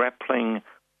been grappling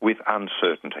with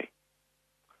uncertainty.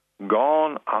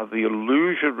 Gone are the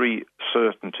illusory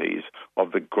certainties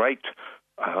of the greatly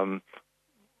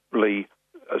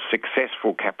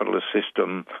successful capitalist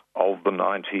system of the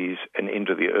 90s and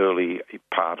into the early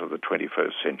part of the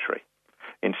 21st century.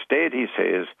 Instead, he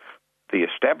says, the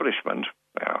establishment,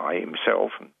 I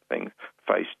himself and things,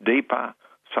 face deeper,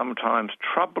 sometimes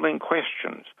troubling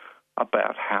questions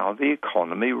about how the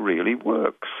economy really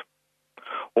works.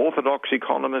 Orthodox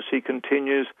economists, he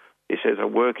continues, he says, are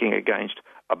working against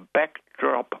a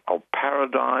backdrop of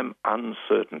paradigm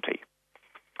uncertainty.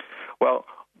 Well,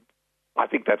 I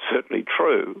think that's certainly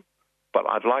true, but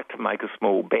I'd like to make a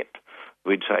small bet.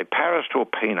 We'd say Paris to a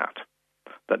peanut,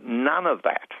 that none of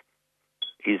that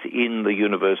is in the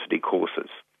university courses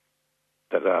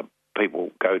that are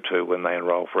people go to when they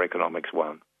enrol for Economics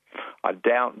 1. I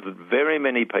doubt that very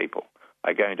many people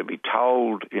are going to be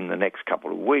told in the next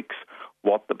couple of weeks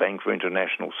what the Bank for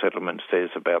International Settlement says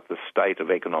about the state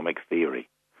of economic theory,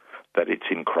 that it's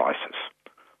in crisis.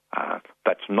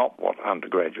 That's not what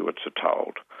undergraduates are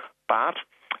told. But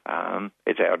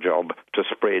it's our job to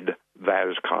spread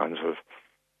those kinds of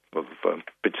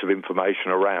bits of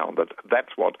information around.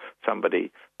 That's what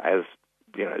somebody as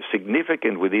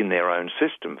significant within their own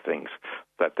system thinks,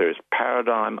 that there is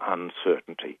paradigm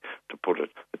uncertainty, to put it.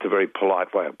 It's a very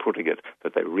polite way of putting it,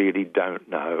 that they really don't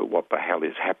know what the hell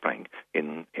is happening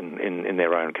in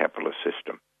their own capitalist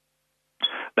system.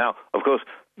 Now, of course,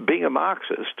 being a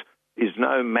Marxist is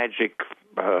no magic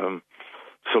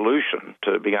solution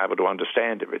to being able to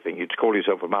understand everything. You call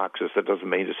yourself a Marxist, that doesn't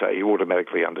mean to say you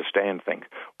automatically understand things.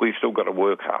 We've still got to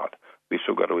work hard. We've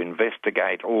still got to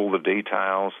investigate all the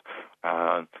details.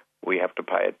 We have to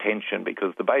pay attention,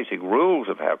 because the basic rules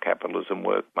of how capitalism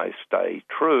works may stay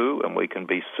true, and we can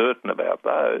be certain about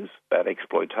those, about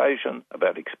exploitation,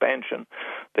 about expansion.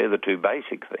 They're the two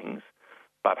basic things.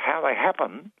 But how they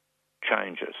happen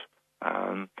changes.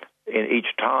 In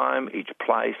each time, each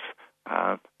place,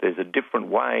 there's a different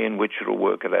way in which it'll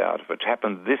work it out. If it's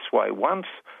happened this way once,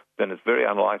 then it's very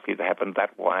unlikely to happen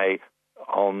that way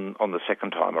on the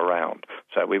second time around.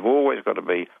 So we've always got to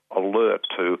be alert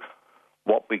to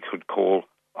what we could call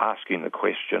asking the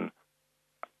question,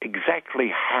 exactly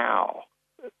how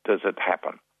does it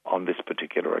happen on this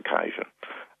particular occasion?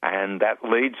 And that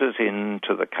leads us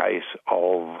into the case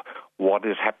of what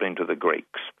is happening to the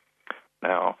Greeks.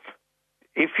 Now,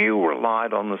 if you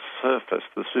relied on the surface,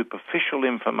 the superficial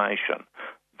information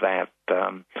that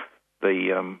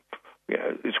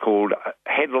it's called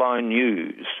headline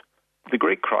news, the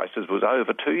Greek crisis was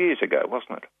over 2 years ago,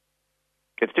 wasn't it?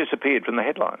 It's disappeared from the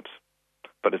headlines,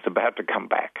 but it's about to come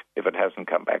back, if it hasn't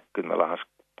come back in the last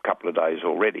couple of days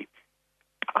already.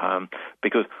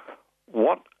 Because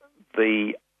what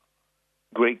the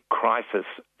Greek crisis,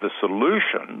 the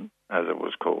solution, as it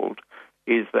was called,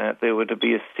 is that there were to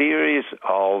be a series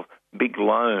of big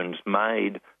loans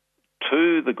made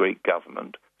to the Greek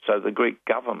government so the Greek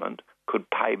government could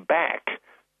pay back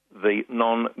the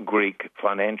non-Greek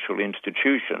financial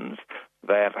institutions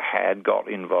that had got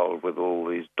involved with all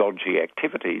these dodgy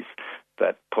activities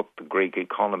that put the Greek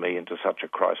economy into such a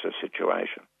crisis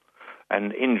situation.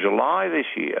 And in July this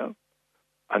year,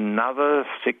 another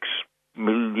 6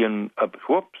 billion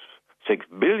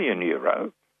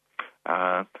euro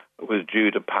was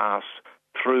due to pass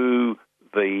through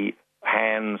the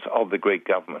hands of the Greek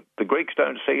government. The Greeks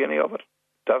don't see any of it.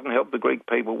 It doesn't help the Greek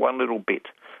people one little bit.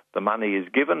 The money is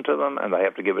given to them and they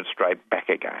have to give it straight back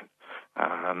again.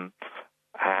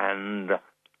 And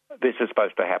this is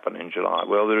supposed to happen in July.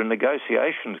 Well, there are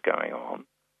negotiations going on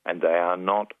and they are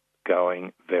not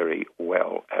going very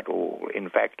well at all. In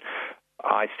fact,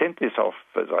 I sent this off,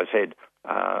 as I said,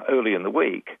 early in the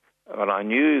week, and I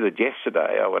knew that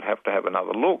yesterday I would have to have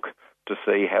another look to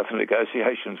see how the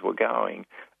negotiations were going,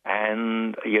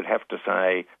 and you'd have to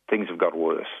say things have got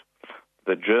worse.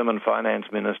 The German finance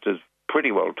ministers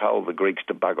pretty well told the Greeks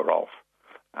to bugger off,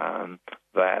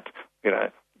 that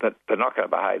they're not going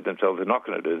to behave themselves, they're not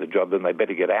going to do the job, then they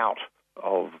better get out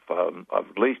of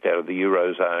at least out of the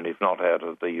Eurozone, if not out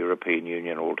of the European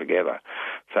Union altogether.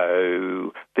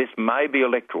 So this may be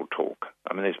electoral talk.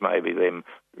 I mean, this may be them,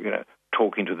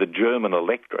 talking to the German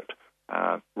electorate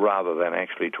rather than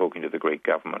actually talking to the Greek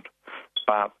government.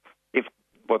 But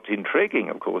what's intriguing,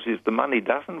 of course, is the money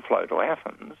doesn't flow to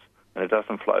Athens and it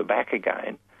doesn't flow back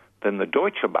again, then the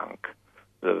Deutsche Bank,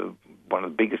 one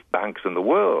of the biggest banks in the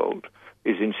world,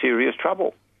 is in serious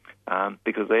trouble.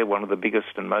 Because they're one of the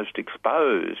biggest and most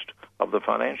exposed of the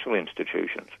financial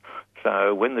institutions.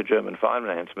 So when the German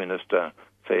finance minister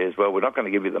says, well, we're not going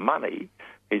to give you the money,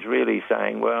 he's really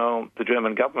saying, well, the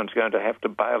German government's going to have to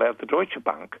bail out the Deutsche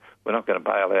Bank. We're not going to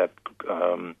bail out,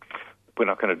 we're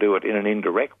not going to do it in an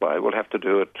indirect way. We'll have to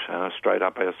do it straight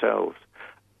up ourselves.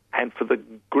 And for the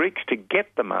Greeks to get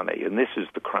the money, and this is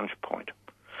the crunch point,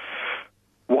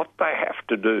 what they have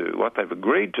to do, what they've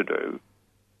agreed to do,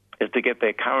 is to get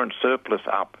their current surplus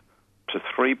up to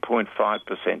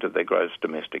 3.5% of their gross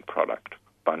domestic product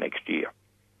by next year.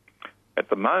 At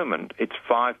the moment, it's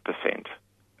 5%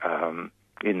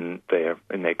 in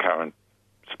their current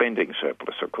spending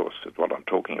surplus, of course, is what I'm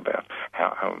talking about.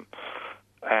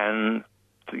 And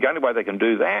the only way they can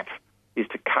do that is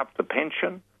to cut the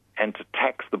pension and to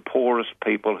tax the poorest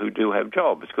people who do have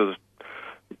jobs, because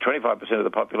 25% of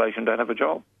the population don't have a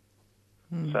job.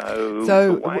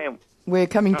 So we're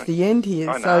coming to the end here.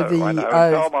 I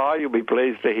know. Tom, you'll be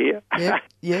pleased to hear.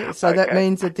 Yeah. So that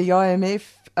means that the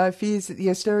IMF fears that the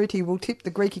austerity will tip the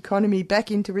Greek economy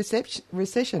back into recession. Well,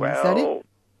 is that it?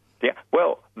 Yeah,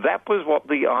 well, that was what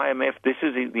the IMF, this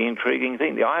is the intriguing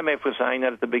thing. The IMF was saying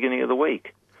that at the beginning of the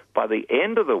week. By the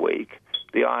end of the week,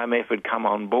 the IMF had come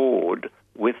on board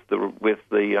with the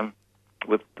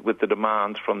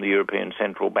demands from the European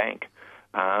Central Bank.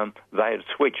 They had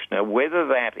switched. Now, whether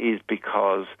that is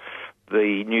because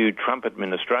the new Trump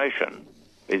administration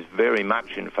is very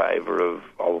much in favour of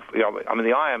the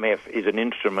IMF is an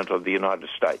instrument of the United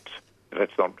States.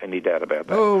 That's not any doubt about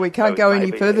that. Oh, we can't go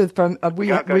any further from.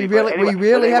 We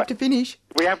really have to finish.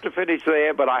 We have to finish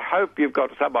there, but I hope you've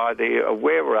got some idea of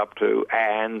where we're up to,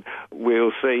 and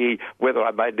we'll see whether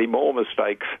I made any more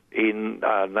mistakes in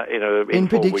 4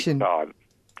 prediction. weeks' time.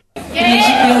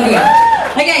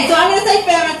 Yeah. Okay, so I'm going to say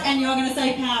feminist, and you're going to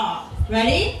say power.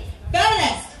 Ready?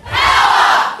 Feminist.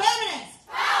 Power. Feminist.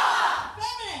 Power.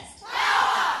 Feminist.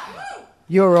 Power.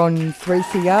 You're on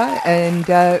 3CR, and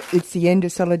it's the end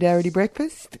of Solidarity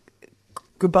Breakfast.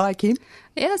 Goodbye, Kim.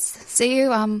 Yes, see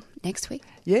you next week.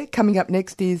 Yeah, coming up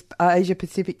next is Asia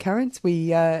Pacific Currents. We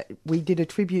did a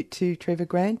tribute to Trevor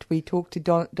Grant. We talked to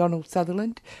Donald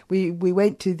Sutherland. We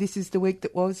went to This Is the Week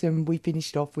That Was, and we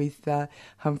finished off with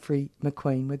Humphrey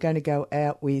McQueen. We're going to go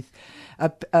out with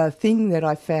a thing that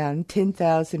I found,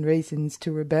 10,000 Reasons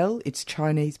to Rebel. It's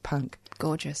Chinese punk.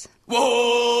 Gorgeous. Whoa,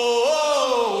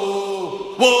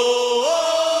 whoa, whoa,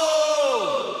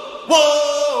 whoa.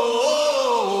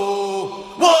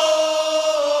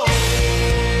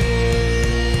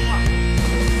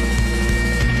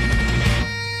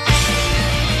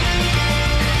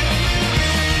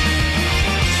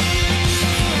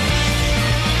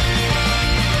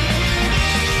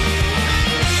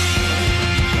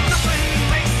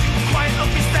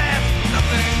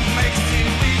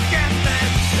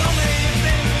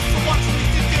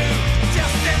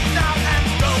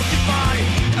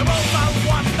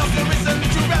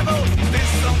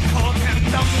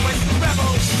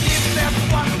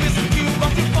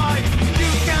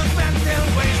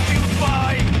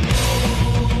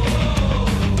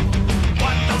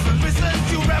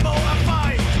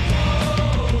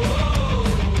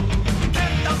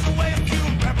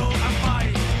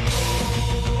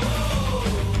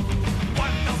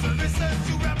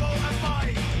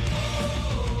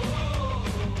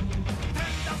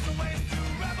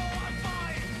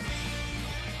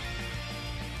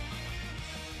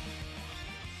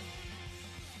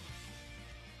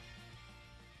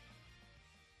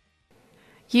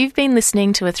 You've been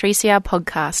listening to a 3CR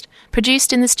podcast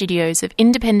produced in the studios of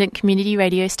independent community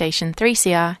radio station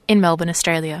 3CR in Melbourne,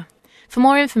 Australia. For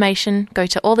more information, go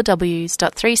to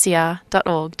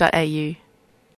allthews.3cr.org.au.